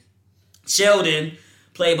 Like Sheldon,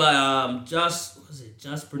 played by Josh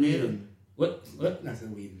Bernard. What? Not so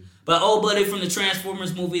Whedon. But old buddy from the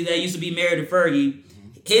Transformers movie that used to be married to Fergie.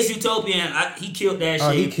 His Utopian, he killed that shit.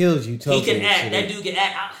 Oh, he kills Utopian. He can act. That dude can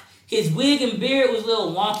act. His wig and beard was a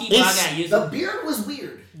little wonky, but I got used to it. The beard was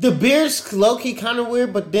weird. The beard's low-key kind of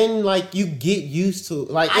weird, but then, like, you get used to it.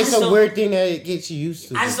 Like, it's a weird thing that it gets you used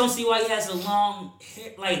to. I just don't see why he has a long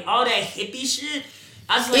hair. Like, all that hippie shit.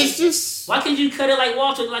 I was like, it's just... Why couldn't you cut it like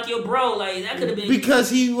Walter, like your bro? Like, that could have been... Because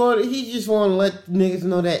he just want to let niggas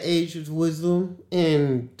know that age is wisdom,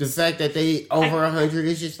 and the fact that they over 100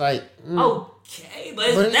 is just like... Okay,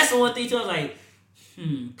 but that's the one thing, too. I was like,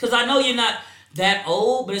 Because I know you're not that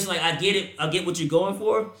old, but it's like, I get it. I get what you're going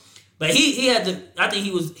for. But he had the... I think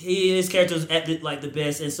his character was at the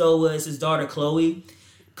best, and so was his daughter, Chloe.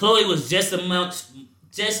 Chloe was just as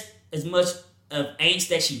much of angst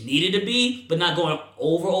that she needed to be, but not going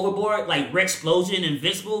overboard. Like Rexplosion,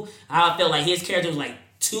 Invincible, I felt like his character was like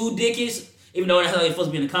too dickish, even though that's how they're supposed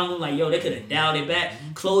to be in the comic. Like, yo, they could have dialed it back.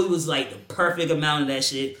 Chloe was like the perfect amount of that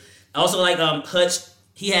shit. I also like Hutch.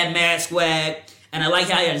 He had mad swag, and I like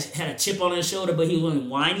how he had a chip on his shoulder, but he wasn't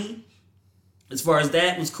whiny. As far as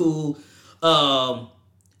that was cool,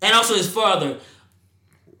 and also his father.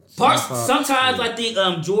 Sometimes I think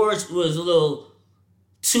George was a little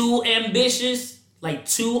too ambitious, like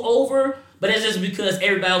too over, but that's just because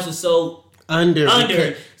everybody else was so under.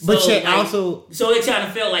 But yet also, so it kind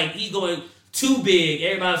of felt like he's going too big.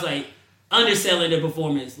 Everybody's like underselling their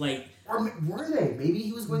performance, like. Or were they? Maybe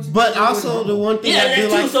he was going to. But also the one thing I do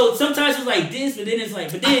too. like. So sometimes it's like this, but then it's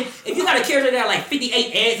like, but then if you got a character that had like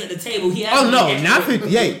 58 eggs at the table, he has. Oh no, not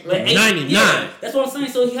 58, like 99. Yeah, that's what I'm saying.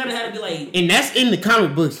 So he kind of had to be like. And that's in the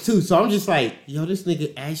comic books too. So I'm just like, yo, this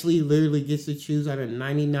nigga actually literally gets to choose out of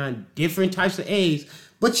 99 different types of eggs,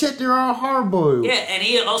 but yet they're all hard boiled. Yeah, and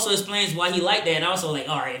he also explains why he liked that, and also like,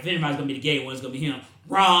 all right, if anybody's gonna be the gay one, it's gonna be him.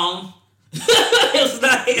 Wrong. It was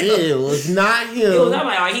not him. It was not him. It was not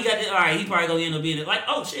like, all right, he got this. All right, he probably gonna end up being it. Like,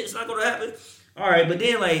 oh shit, it's not gonna happen. All right, but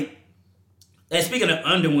then like speaking of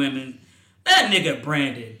underwomen, that nigga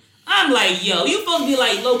Brandon. I'm like, yo, you supposed to be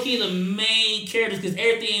like low key the main characters because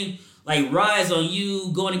everything like rides on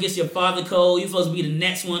you going against your father code. You supposed to be the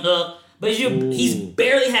next one up, but he's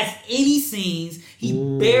barely has any scenes. He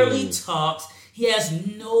barely talks. He has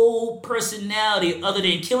no personality other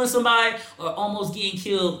than killing somebody or almost getting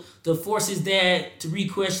killed to force his dad to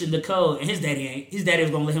re-question the code. And his daddy ain't. His daddy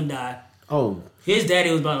was going to let him die. Oh. His daddy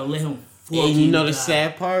was about to let him fucking And you know the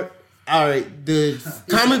sad part? All right, the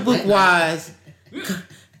comic book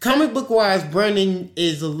wise, Brandon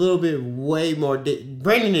is a little bit way more...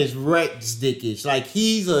 Brandon is Rex dickish. Like,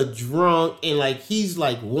 he's a drunk and, like, he's,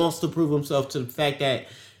 like, wants to prove himself to the fact that...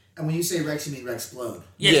 And when you say Rex, you mean Rexplode.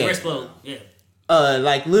 Yes, Rexplode, yeah.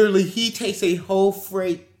 Like, literally, he takes a whole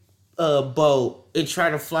freight boat and try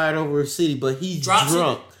to fly it over a city, but he's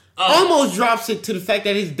drunk. Almost drops it to the fact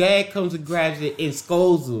that his dad comes and grabs it and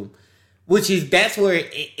scolds him. That's where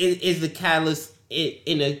it is the catalyst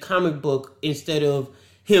in a comic book instead of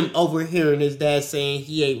him overhearing his dad saying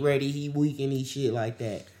he ain't ready, he weak, and he shit like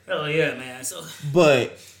that. Oh, yeah, man.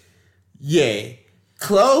 But, yeah.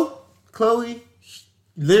 Chloe,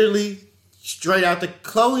 literally... Straight out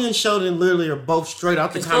Chloe and Sheldon literally are both straight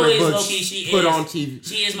out the comic books put on TV.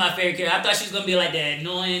 She is my favorite character. I thought she was gonna be like that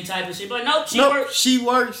annoying type of shit, but nope, works. She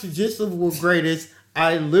works just as greatest.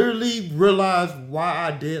 I literally realized why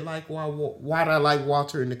I like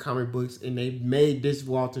Walter in the comic books, and they made this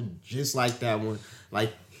Walter just like that one.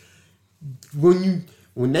 Like when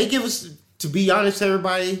they give us, to be honest,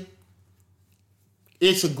 everybody,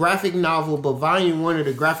 it's a graphic novel, but volume 1 of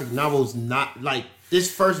the graphic novel is not like. This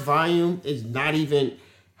first volume is not even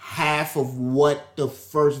half of what the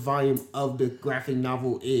first volume of the graphic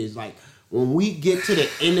novel is. Like, when we get to the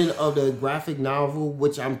ending of the graphic novel,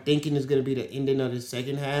 which I'm thinking is going to be the ending of the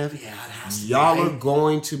second half, y'all are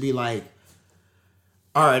going to be like,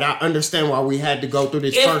 all right, I understand why we had to go through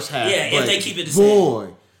this first half. Yeah, if they keep it the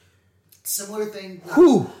same. Similar thing,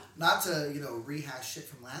 not to, rehash shit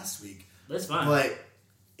from last week. That's fine. But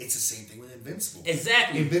it's the same thing with Invincible.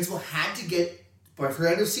 Exactly. Invincible had to get... But for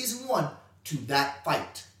the end of season 1, to that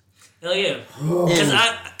fight. Hell yeah.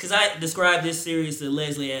 Because I described this series to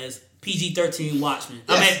Leslie as PG-13 Watchmen.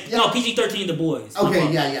 Yes, no, PG-13 The Boys.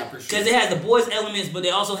 Okay, yeah, for sure. Because it has the boys elements, but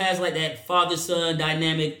it also has like that father-son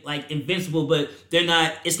dynamic, like Invincible, but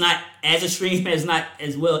it's not as extreme, it's not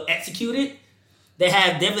as well executed. They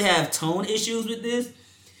definitely have tone issues with this.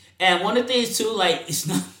 And one of the things too, like, it's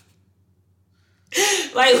not...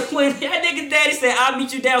 Like, when that nigga daddy said, I'll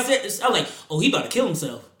meet you downstairs, I was like, oh, he about to kill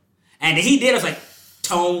himself. And then he did, I was like,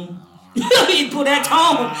 tone. He put that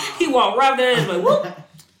tone. He walked right there and was like, whoop.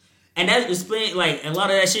 And that explains, like, a lot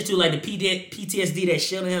of that shit, too, like the PTSD that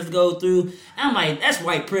Sheldon has to go through. And I'm like, that's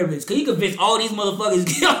white privilege. Because you convince all these motherfuckers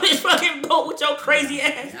to get on this fucking boat with your crazy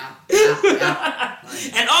ass. Yeah.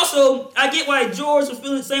 And also, I get why George was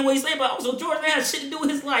feeling the same way he said, but also George had shit to do with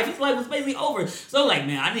his life. His life was basically over. So, like,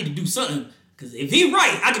 man, I need to do something. Because if he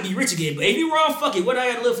right, I could be rich again. But if he wrong, fuck it. What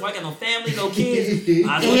I gotta live for? I got no family, no kids.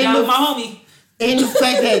 I was going down with my homie. And the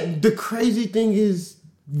fact that the crazy thing is,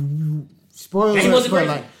 spoiler alert, but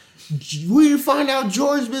like, we find out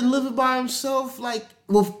George been living by himself, like,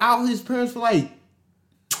 without his parents for like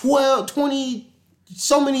 12, 20,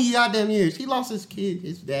 so many goddamn years. He lost his kid,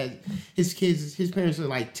 his dad, his kids, his parents are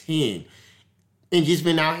like 10. And just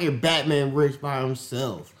been out here Batman rich by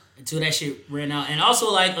himself. Until that shit ran out. And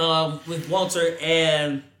also, like, with Walter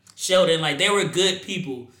and Sheldon, like, they were good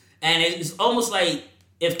people. And it's almost like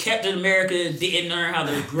if Captain America didn't learn how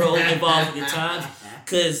to grow and evolve at the times.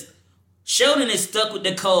 Because Sheldon is stuck with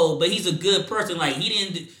the code, but he's a good person. Like,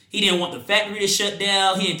 he didn't want the factory to shut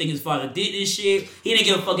down. He didn't think his father did this shit. He didn't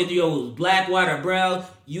give a fuck if you was black, white, or brown.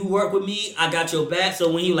 You work with me, I got your back.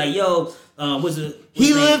 So when he like, yo,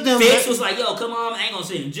 he lived in Fitz was like, yo, come on, I ain't gonna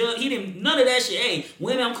sit and judge. He didn't none of that shit. Hey,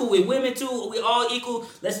 women, I'm cool with women too. We all equal.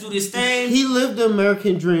 Let's do this thing. He lived the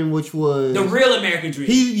American dream, which was the real American dream.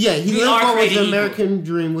 He lived what was the American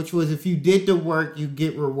dream, which was if you did the work, you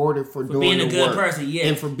get rewarded for doing being the a good work person, yeah,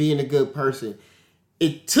 and for being a good person.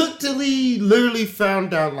 It took till he literally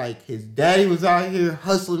found out like his daddy was out here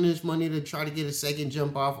hustling this money to try to get a second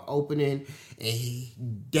jump off opening,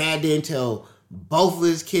 and dad didn't tell both of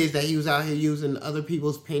his kids that he was out here using other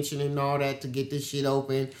people's pension and all that to get this shit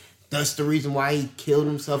open. That's the reason why he killed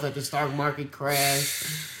himself at the stock market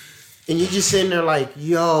crash. And you just sitting there like,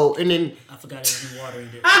 yo, and then I forgot it was in water in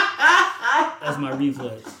there. That's my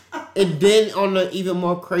reflex. And then on the even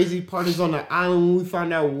more crazy part is on the island when we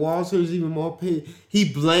find out Walter's even more pissed.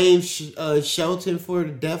 He blames Shelton for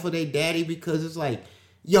the death of their daddy because it's like,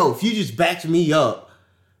 yo, if you just backed me up,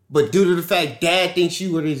 but due to the fact dad thinks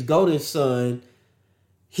you were his golden son,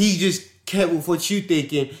 he just kept with what you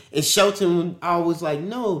thinking. And Shelton always like,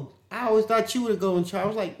 no, I always thought you were the golden child. I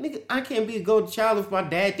was like, nigga, I can't be a golden child if my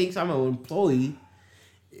dad thinks I'm an employee.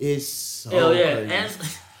 It's so hell yeah.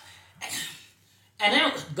 crazy. And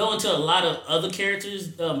then go into a lot of other characters'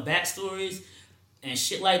 backstories and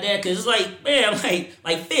shit like that. Because it's like, man,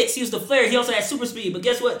 like Fitz, he was the Flare. He also had super speed. But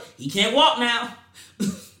guess what? He can't walk now.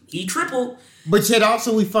 He tripled. But yet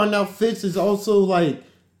also we found out Fitz is also like,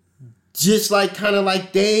 just like kind of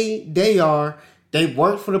like they are. They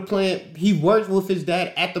worked for the plant. He worked with his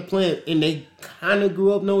dad at the plant, and they kind of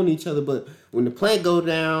grew up knowing each other. But when the plant go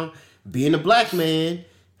down, being a black man,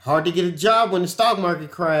 hard to get a job when the stock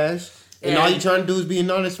market crashed. And all you trying to do is be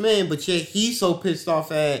an honest man. But yet he's so pissed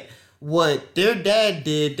off at what their dad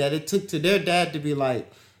did that it took to their dad to be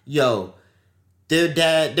like, yo,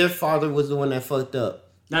 their father was the one that fucked up.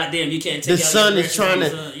 Not them. You can't take the son is trying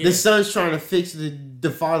to. Yeah. The son's trying to fix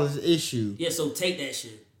the father's issue. Yeah, so take that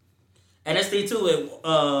shit. And that's the thing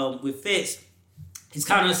too with Fitz. He's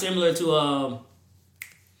kind of similar to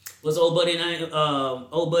what's old buddy name?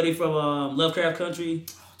 Old buddy from Lovecraft Country.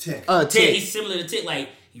 Tick. Tick. He's similar to Tick. Like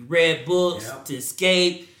he read books to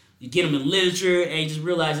escape. You get him in literature, and you just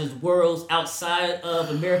realize there's worlds outside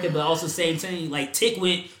of America, but also same thing. Like Tick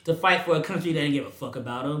went to fight for a country that didn't give a fuck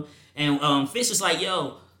about him. And Fitz was like,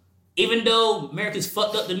 yo, even though America's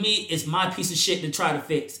fucked up to me, it's my piece of shit to try to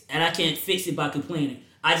fix. And I can't fix it by complaining.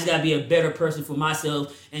 I just gotta be a better person for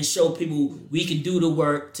myself and show people we can do the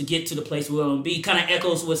work to get to the place we want to be. Kind of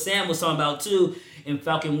echoes what Sam was talking about too in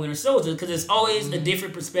Falcon Winter Soldier, because it's always a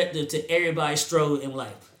different perspective to everybody's struggle in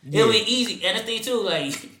life. Yeah. It'll be easy. And the thing too,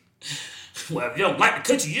 like, well, if you don't like the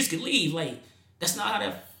country, you just can leave. Like, that's not how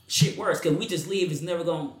that shit works, because we just leave, it's never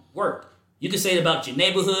gonna work. You can say it about your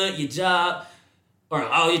neighborhood, your job, or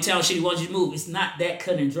all your town shit you want you to move. It's not that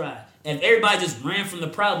cut and dry. And if everybody just ran from the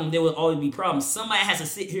problem, there would always be problems. Somebody has to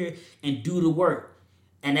sit here and do the work.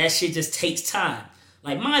 And that shit just takes time.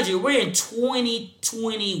 Like, mind you, we're in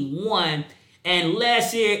 2021, and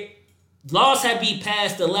last year, laws had to be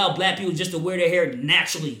passed to allow black people just to wear their hair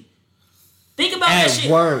naturally. Think about that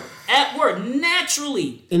shit. At work,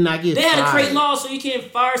 naturally. And not get They had to fired. create laws so you can't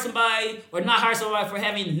fire somebody or not hire somebody for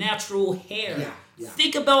having natural hair. Yeah.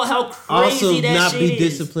 Think about how crazy also that not shit be is.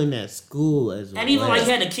 disciplined at school as well. And even like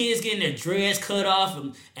had the kids getting their dreads cut off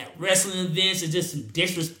at wrestling events and just some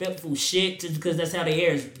disrespectful shit just because that's how their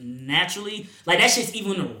hair is naturally. Like that shit's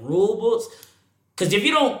even in the rule books. Because if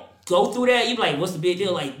you don't go through that, you be like, what's the big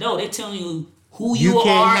deal? Like, no, they're telling you who you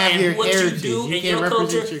are and what heritage. you do You and can't your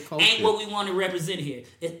culture, represent your culture. ain't what we want to represent here.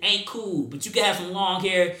 It ain't cool. But you can have some long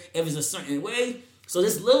hair if it's a certain way. So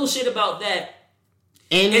this little shit about that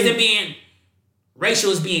isn't being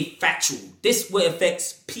racial, is being factual. This what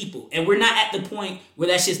affects people. And we're not at the point where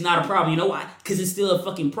that shit's not a problem. You know why? Because it's still a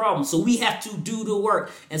fucking problem. So we have to do the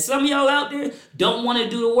work. And some of y'all out there don't want to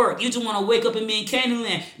do the work. You just want to wake up and be in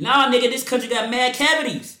Candyland. Nah, nigga, this country got mad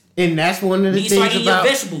cavities. And that's one of the things about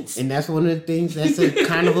vegetables. And that's one of the things that's a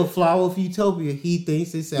kind of a flaw with Utopia. He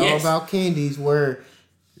thinks it's all about candies, where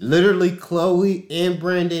literally Chloe and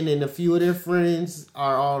Brandon and a few of their friends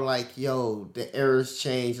are all like, yo, the era's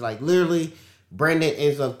changed. Like, literally, Brandon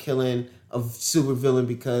ends up killing a supervillain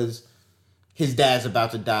because his dad's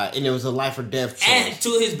about to die, and it was a life or death choice. And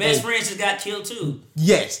two of his best friends just got killed too.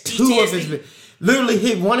 Yes, PTSD. two of his.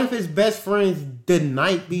 Literally, one of his best friends the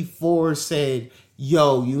night before said,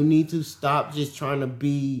 yo, you need to stop just trying to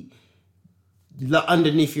be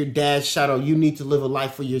underneath your dad's shadow. You need to live a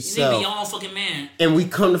life for yourself. You need to be your own fucking man. And we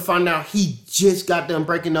come to find out he just got done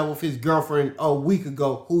breaking up with his girlfriend a week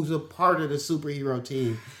ago, who's a part of the superhero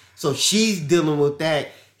team. So she's dealing with that.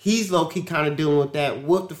 He's low-key kind of dealing with that,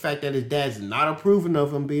 with the fact that his dad's not approving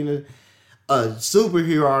of him being a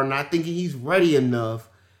superhero or not thinking he's ready enough.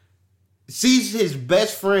 Sees his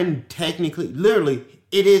best friend technically, literally,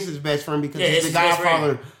 it is his best friend because he's the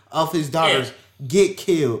godfather of his daughters get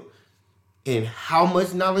killed. And how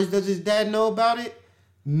much knowledge does his dad know about it?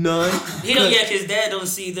 None. He don't. Yeah, his dad don't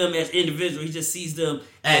see them as individuals. He just sees them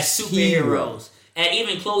as superheroes. Heroes. And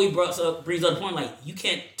even Chloe brings up the point, like, you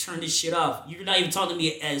can't turn this shit off. You're not even talking to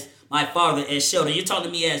me as my father, as Sheldon. You're talking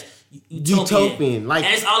to me as Utopian. Like,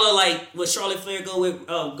 and it's all of, like, what Charlotte Flair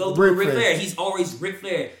go through Ric Flair. He's always Ric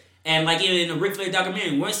Flair. And, like, even in the Ric Flair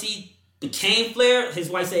documentary, once he became Flair, his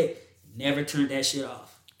wife said, never turned that shit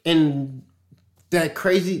off. And that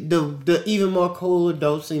crazy, the even more cool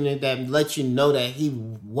adult scene that lets you know that he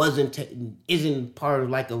isn't part of,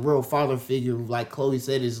 like, a real father figure, like Chloe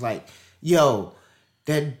said, is like, yo,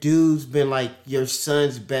 that dude's been like your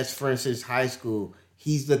son's best friend since high school.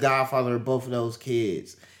 He's the godfather of both of those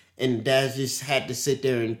kids. And Dad just had to sit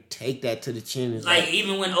there and take that to the chin. It's like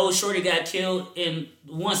even when old Shorty got killed in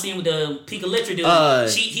one scene with the Pink Electric dude,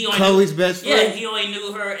 he only Chloe's best friend? Yeah, he only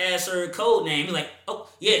knew her as her code name. He's like, oh,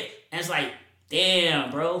 yeah. And it's like, damn,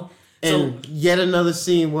 bro. And yet another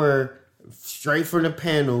scene where, straight from the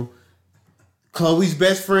panel, Chloe's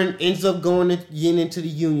best friend ends up getting into the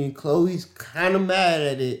Union. Chloe's kind of mad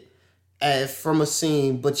at it from a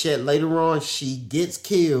scene, but yet later on she gets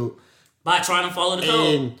killed by trying to follow the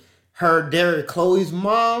code. And Chloe's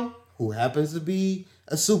mom, who happens to be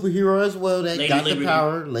a superhero as well, that got the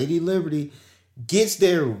power, Lady Liberty, gets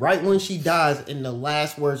there right when she dies, and the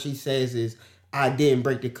last word she says is, "I didn't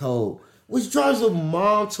break the code," which drives a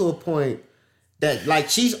mom to a point that, like,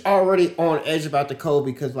 she's already on edge about the code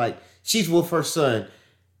because, like, she's with her son.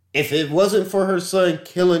 If it wasn't for her son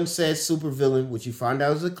killing said supervillain, which you find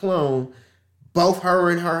out is a clone, both her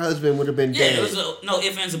and her husband would have been dead. Yeah, it was no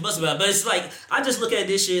ifs, ands, or buts about it. But it's like, I just look at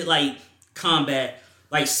this shit like combat.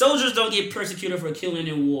 Like, soldiers don't get persecuted for killing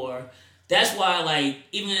in war. That's why, like,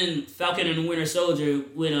 even in Falcon and the Winter Soldier,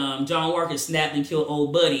 when John Walker snapped and killed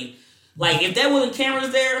old buddy, like, if there wasn't cameras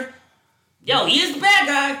there, yo, he is the bad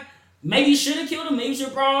guy. Maybe you should have killed him, maybe you should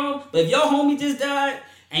have brought him. But if your homie just died,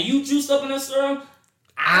 and you juiced up in a serum,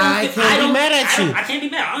 I can't be mad at you. I can't be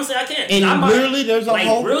mad. Honestly, I can't. And literally, there's a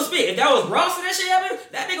whole... real spit. If that was Ross and that shit happened,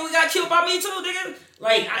 that nigga got killed by me too, nigga.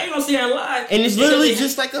 Like, I ain't gonna see that live. And it's literally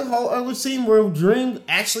just like a whole other scene where Dream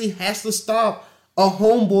actually has to stop a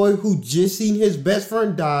homeboy who just seen his best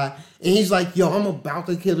friend die. And he's like, yo, I'm about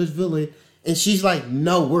to kill this villain. And she's like,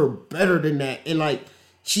 no, we're better than that. And, like,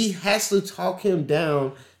 she has to talk him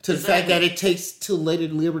down to the fact that it takes till Lady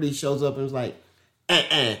Liberty shows up and is like,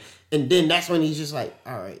 And then that's when he's just like,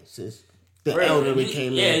 all right, sis. The elderly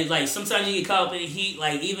came in. Yeah, like, sometimes you get caught up in the heat.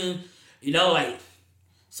 Like, even, you know, like,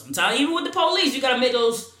 sometimes even with the police, you got to make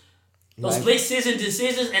those split-second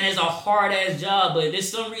decisions, and it's a hard-ass job. But there's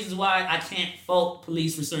some reasons why I can't fault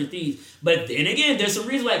police for certain things. But then again, there's some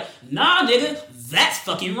reasons like, nah, nigga, that's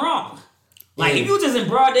fucking wrong. Like, if you just in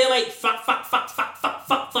broad daylight, fuck, pow, pow,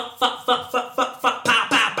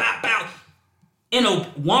 in a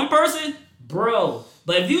one person, bro.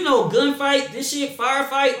 But if you know gunfight, this shit,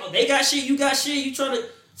 firefight, oh, they got shit, you got shit, you trying to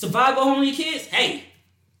survive, go home with your kids, hey,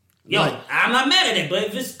 yo, I'm not mad at it. But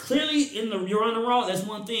if it's clearly you're on the wrong, that's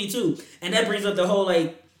one thing too. And that brings up the whole,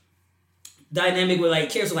 like, dynamic with, like,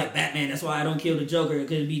 characters like Batman. That's why I don't kill the Joker. It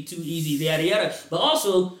could be too easy, yada yada. But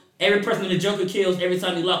also, every person that the Joker kills, every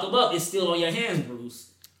time you lock him up, it's still on your hands, Bruce.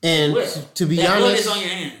 And to be honest, blood is on your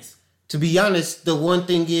hands. To be honest, the one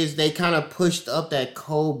thing is they kind of pushed up that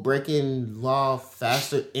code breaking law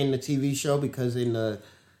faster in the TV show because in the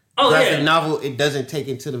graphic novel it doesn't take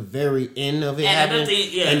it to the very end of it happening,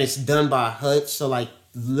 and it's done by Hutch. So like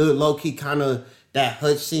low key, kind of that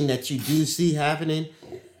Hutch scene that you do see happening.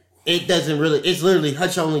 It doesn't really. It's literally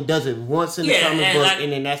Hutch only does it once in the comic book,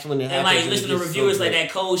 and then that's when it happens. And like listen to reviewers, like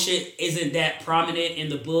that cold shit isn't that prominent in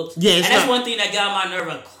the books. Yeah, and that's one thing that got my nerve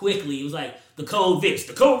up quickly. It was like the code this,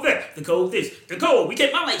 the code that, the code this, the code.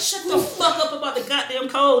 I'm like, shut the fuck up about the goddamn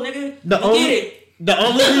code, nigga. The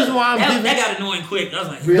only reason why that got annoying quick. I was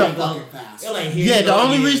like, really fucking fast. The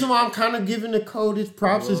only reason why I'm kind of giving the code its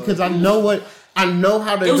props is because I know how they're going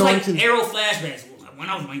to. It was like arrow flashbacks. When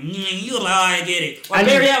I was like, you lie, I get it. Like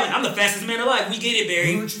Barry Allen, I'm the fastest man alive. We get it,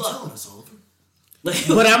 Barry. What you telling us, Oliver?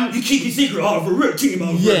 But you keep your secret, Oliver. Real team,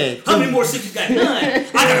 Oliver. Yeah. How many more secrets you got? None.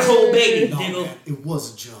 I got a whole baby. No, man, it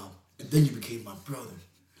was a job, and then you became my brother.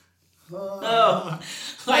 How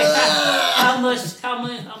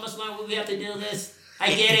much longer will we have to do this? I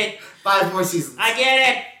get it. 5 more seasons. I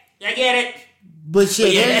get it. But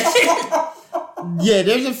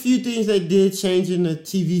there's a few things that did change in the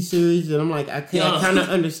TV series, and I'm like, I kind of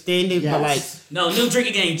understand it, but like, no, new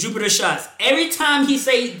drinking game, Jupiter shots. Every time he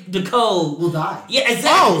say the code, we'll die. Yeah, exactly.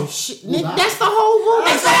 Oh shit, that's the whole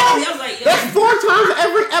movie. Exactly. I was like, that's 4 times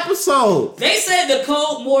every episode. They said the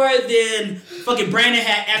code more than fucking Brandon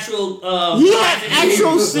had actual. He had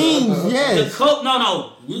actual scenes. Yes. The code,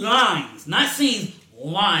 no lines, not scenes.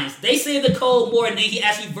 Lines. They say the code more than he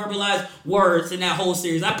actually verbalized words in that whole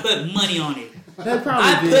series. I put money on it. That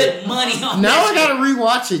probably did. Put money on now that I gotta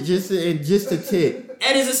rewatch it just a tick.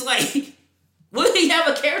 And it's just like, will he have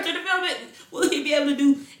a character development? Will he be able to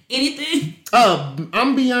do anything?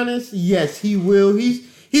 I'm be honest. Yes, he will.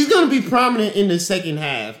 He's gonna be prominent in the second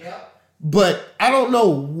half. Yep. But I don't know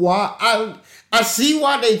why. I see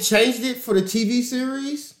why they changed it for the TV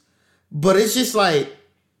series, but it's just like.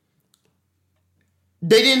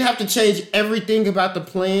 They didn't have to change everything about the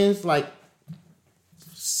plans, like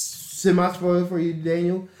semi-spoiler for you,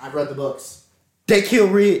 Daniel. I've read the books. They kill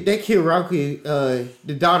Rocky,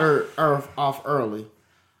 the daughter, off early.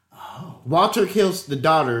 Oh. Walter kills the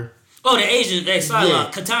daughter. Oh, the Asian,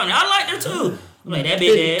 Katana. I like her too. I'm like that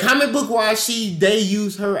big ass. Comic book wise, they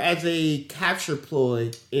use her as a capture ploy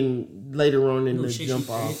later on in the jump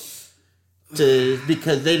off.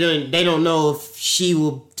 Because they don't know if she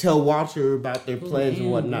will tell Walter about their plans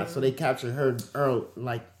and whatnot, so they capture her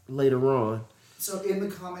later on. So in the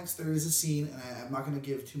comics, there is a scene, and I'm not going to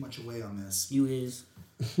give too much away on this. You is.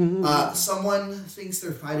 Someone thinks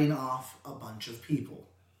they're fighting off a bunch of people.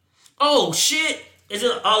 Oh shit! Is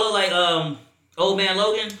it all of like Old Man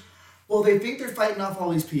Logan? Well, they think they're fighting off all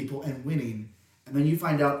these people and winning, and then you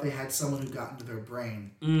find out they had someone who got into their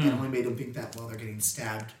brain and only made them think that while they're getting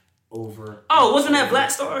stabbed. Over. Oh, wasn't that Black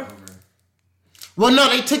Star? Well, no,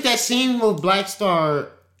 they took that scene with Black Star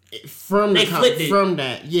from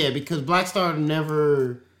that. Yeah, because Black Star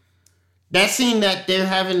never. That scene that they're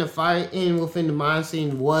having the fight within the mind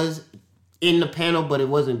scene was in the panel, but it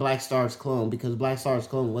wasn't Black Star's clone because Black Star's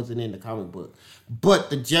clone wasn't in the comic book. But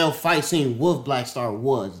the jail fight scene with Black Star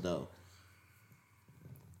was though.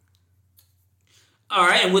 All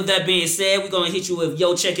right, and with that being said, we're going to hit you with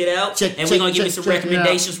Yo Check It Out. We're going to give you some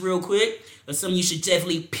recommendations real quick. Of something you should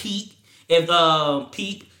definitely peep if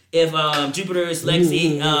Jupiter's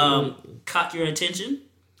Legacy caught your attention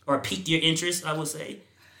or piqued your interest, I would say.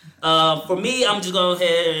 For me, I'm just going to go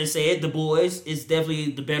ahead and say it. The Boys is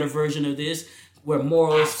definitely the better version of this, where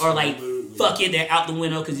morals are like, fuck it, they're out the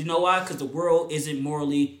window. Because you know why? Because the world isn't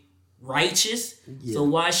morally righteous. Yeah. So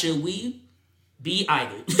why should we? Be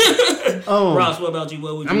either. Ross, what about you?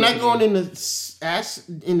 What would you? I'm not going in the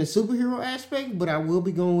superhero aspect, but I will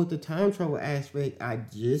be going with the time travel aspect. I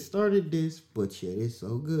just started this, but shit, it's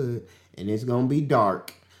so good, and it's gonna be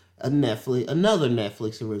Dark, another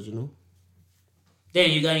Netflix original. Dan,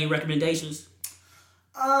 you got any recommendations?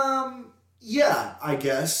 Yeah, I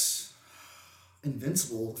guess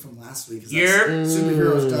Invincible from last week.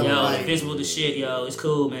 Superheroes done right. Invincible the shit, yo. It's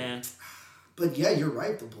cool, man. But yeah, you're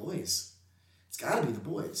right. The Boys. It's gotta be The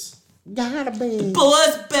Boys. Gotta be. The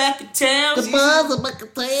Boys back in town. The Boys are back in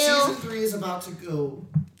town. Season 3 is about to go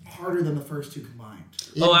harder than the first 2 combined.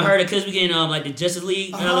 Oh, I heard it because we getting like the Justice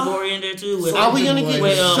League allegory in there too. With, are we gonna get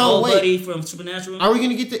old buddy from Supernatural? Are we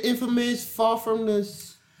gonna get the infamous fall from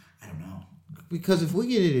this? I don't know. Because if we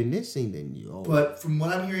get it in this scene, then But from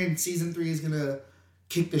what I'm hearing, season 3 is gonna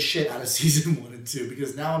kick the shit out of season 1 and 2.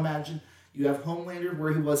 Because now imagine you have Homelander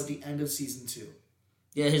where he was at the end of season 2.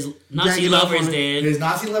 Yeah, his Nazi lover is dead. His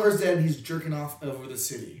Nazi lover's dead, and he's jerking off over the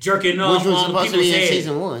city. Jerking off Which was on supposed to people's be in head.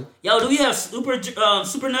 season 1. Yo, do we have super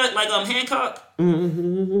nut like Hancock?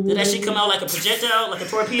 Mm-hmm. Did that shit come out like a projectile, like a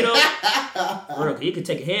torpedo? Bro, you could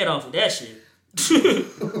take a head off with that shit.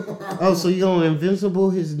 Oh, so you gonna invincible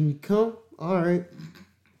his cum? All right.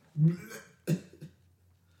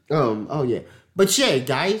 Oh yeah, but yeah,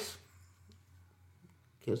 guys.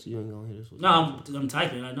 Kelsey, you ain't gonna hit us with No, I'm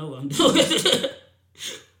typing. I know what I'm doing.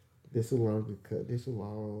 This a longer cut. This a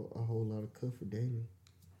whole lot of cut for Daniel.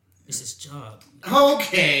 It's his job.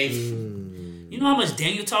 Okay. You know how much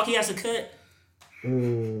Daniel talk he has to cut?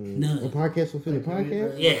 None. A podcast within the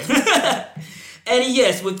podcast? Yeah. And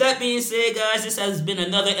yes, with that being said, guys, this has been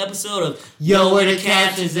another episode of Yo, where the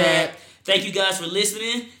captions at? Thank you guys for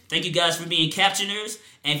listening. Thank you guys for being captioners.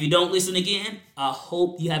 And if you don't listen again, I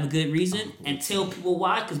hope you have a good reason. And tell people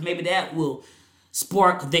why, because maybe that will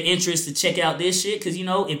spark the interest to check out this shit. Because, you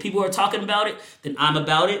know, if people are talking about it, then I'm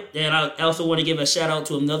about it. And I also want to give a shout out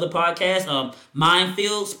to another podcast,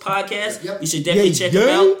 Mindfields Podcast. Yep. You should definitely check them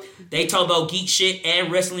out. They talk about geek shit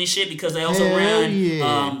and wrestling shit because they also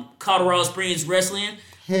ran Colorado Springs Wrestling.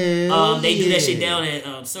 They do that shit down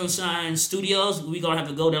at Sunshine Studios. We're going to have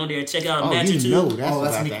to go down there and check out a match or two. That's that's about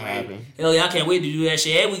gonna to be happen. Hell yeah, I can't wait to do that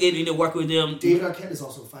shit. And we get to work with them. David Arquette is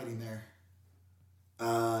also fighting there.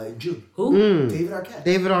 In June. Who? David Arquette.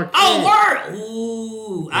 David Arquette. Oh, word!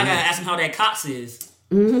 Ooh, I gotta ask him how that Cox is.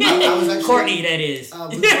 I was actually, Courtney, that is.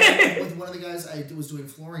 with one of the guys I was doing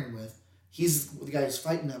flooring with. He's the guy who's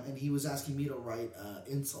fighting him, and he was asking me to write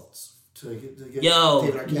insults to get David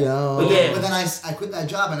Arquette. But then I quit that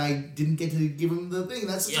job, and I didn't get to give him the thing.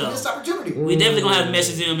 That's a missed opportunity. We definitely gonna have to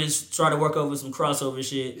message him and try to work over some crossover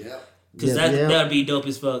shit. Yeah. Because that'd be dope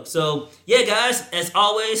as fuck. So, yeah, guys, as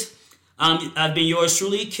always, I've been yours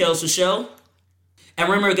truly, Kelsey Show. And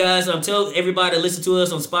remember, guys, tell everybody to listen to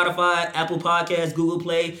us on Spotify, Apple Podcasts, Google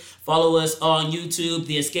Play. Follow us on YouTube,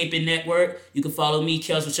 The Escaping Network. You can follow me,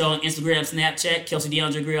 Kelsey Show, on Instagram, Snapchat, Kelsey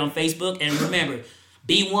DeAndre Greer on Facebook. And remember,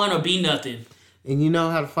 be one or be nothing. And you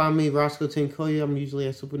know how to find me, Roscoe Tenkoya. I'm usually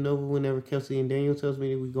at Supernova whenever Kelsey and Daniel tells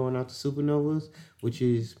me that we're going out to Supernovas, which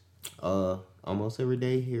is almost every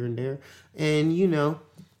day here and there. And, you know,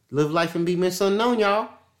 live life and be miss unknown, y'all.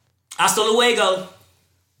 Hasta luego.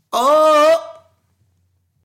 Oh!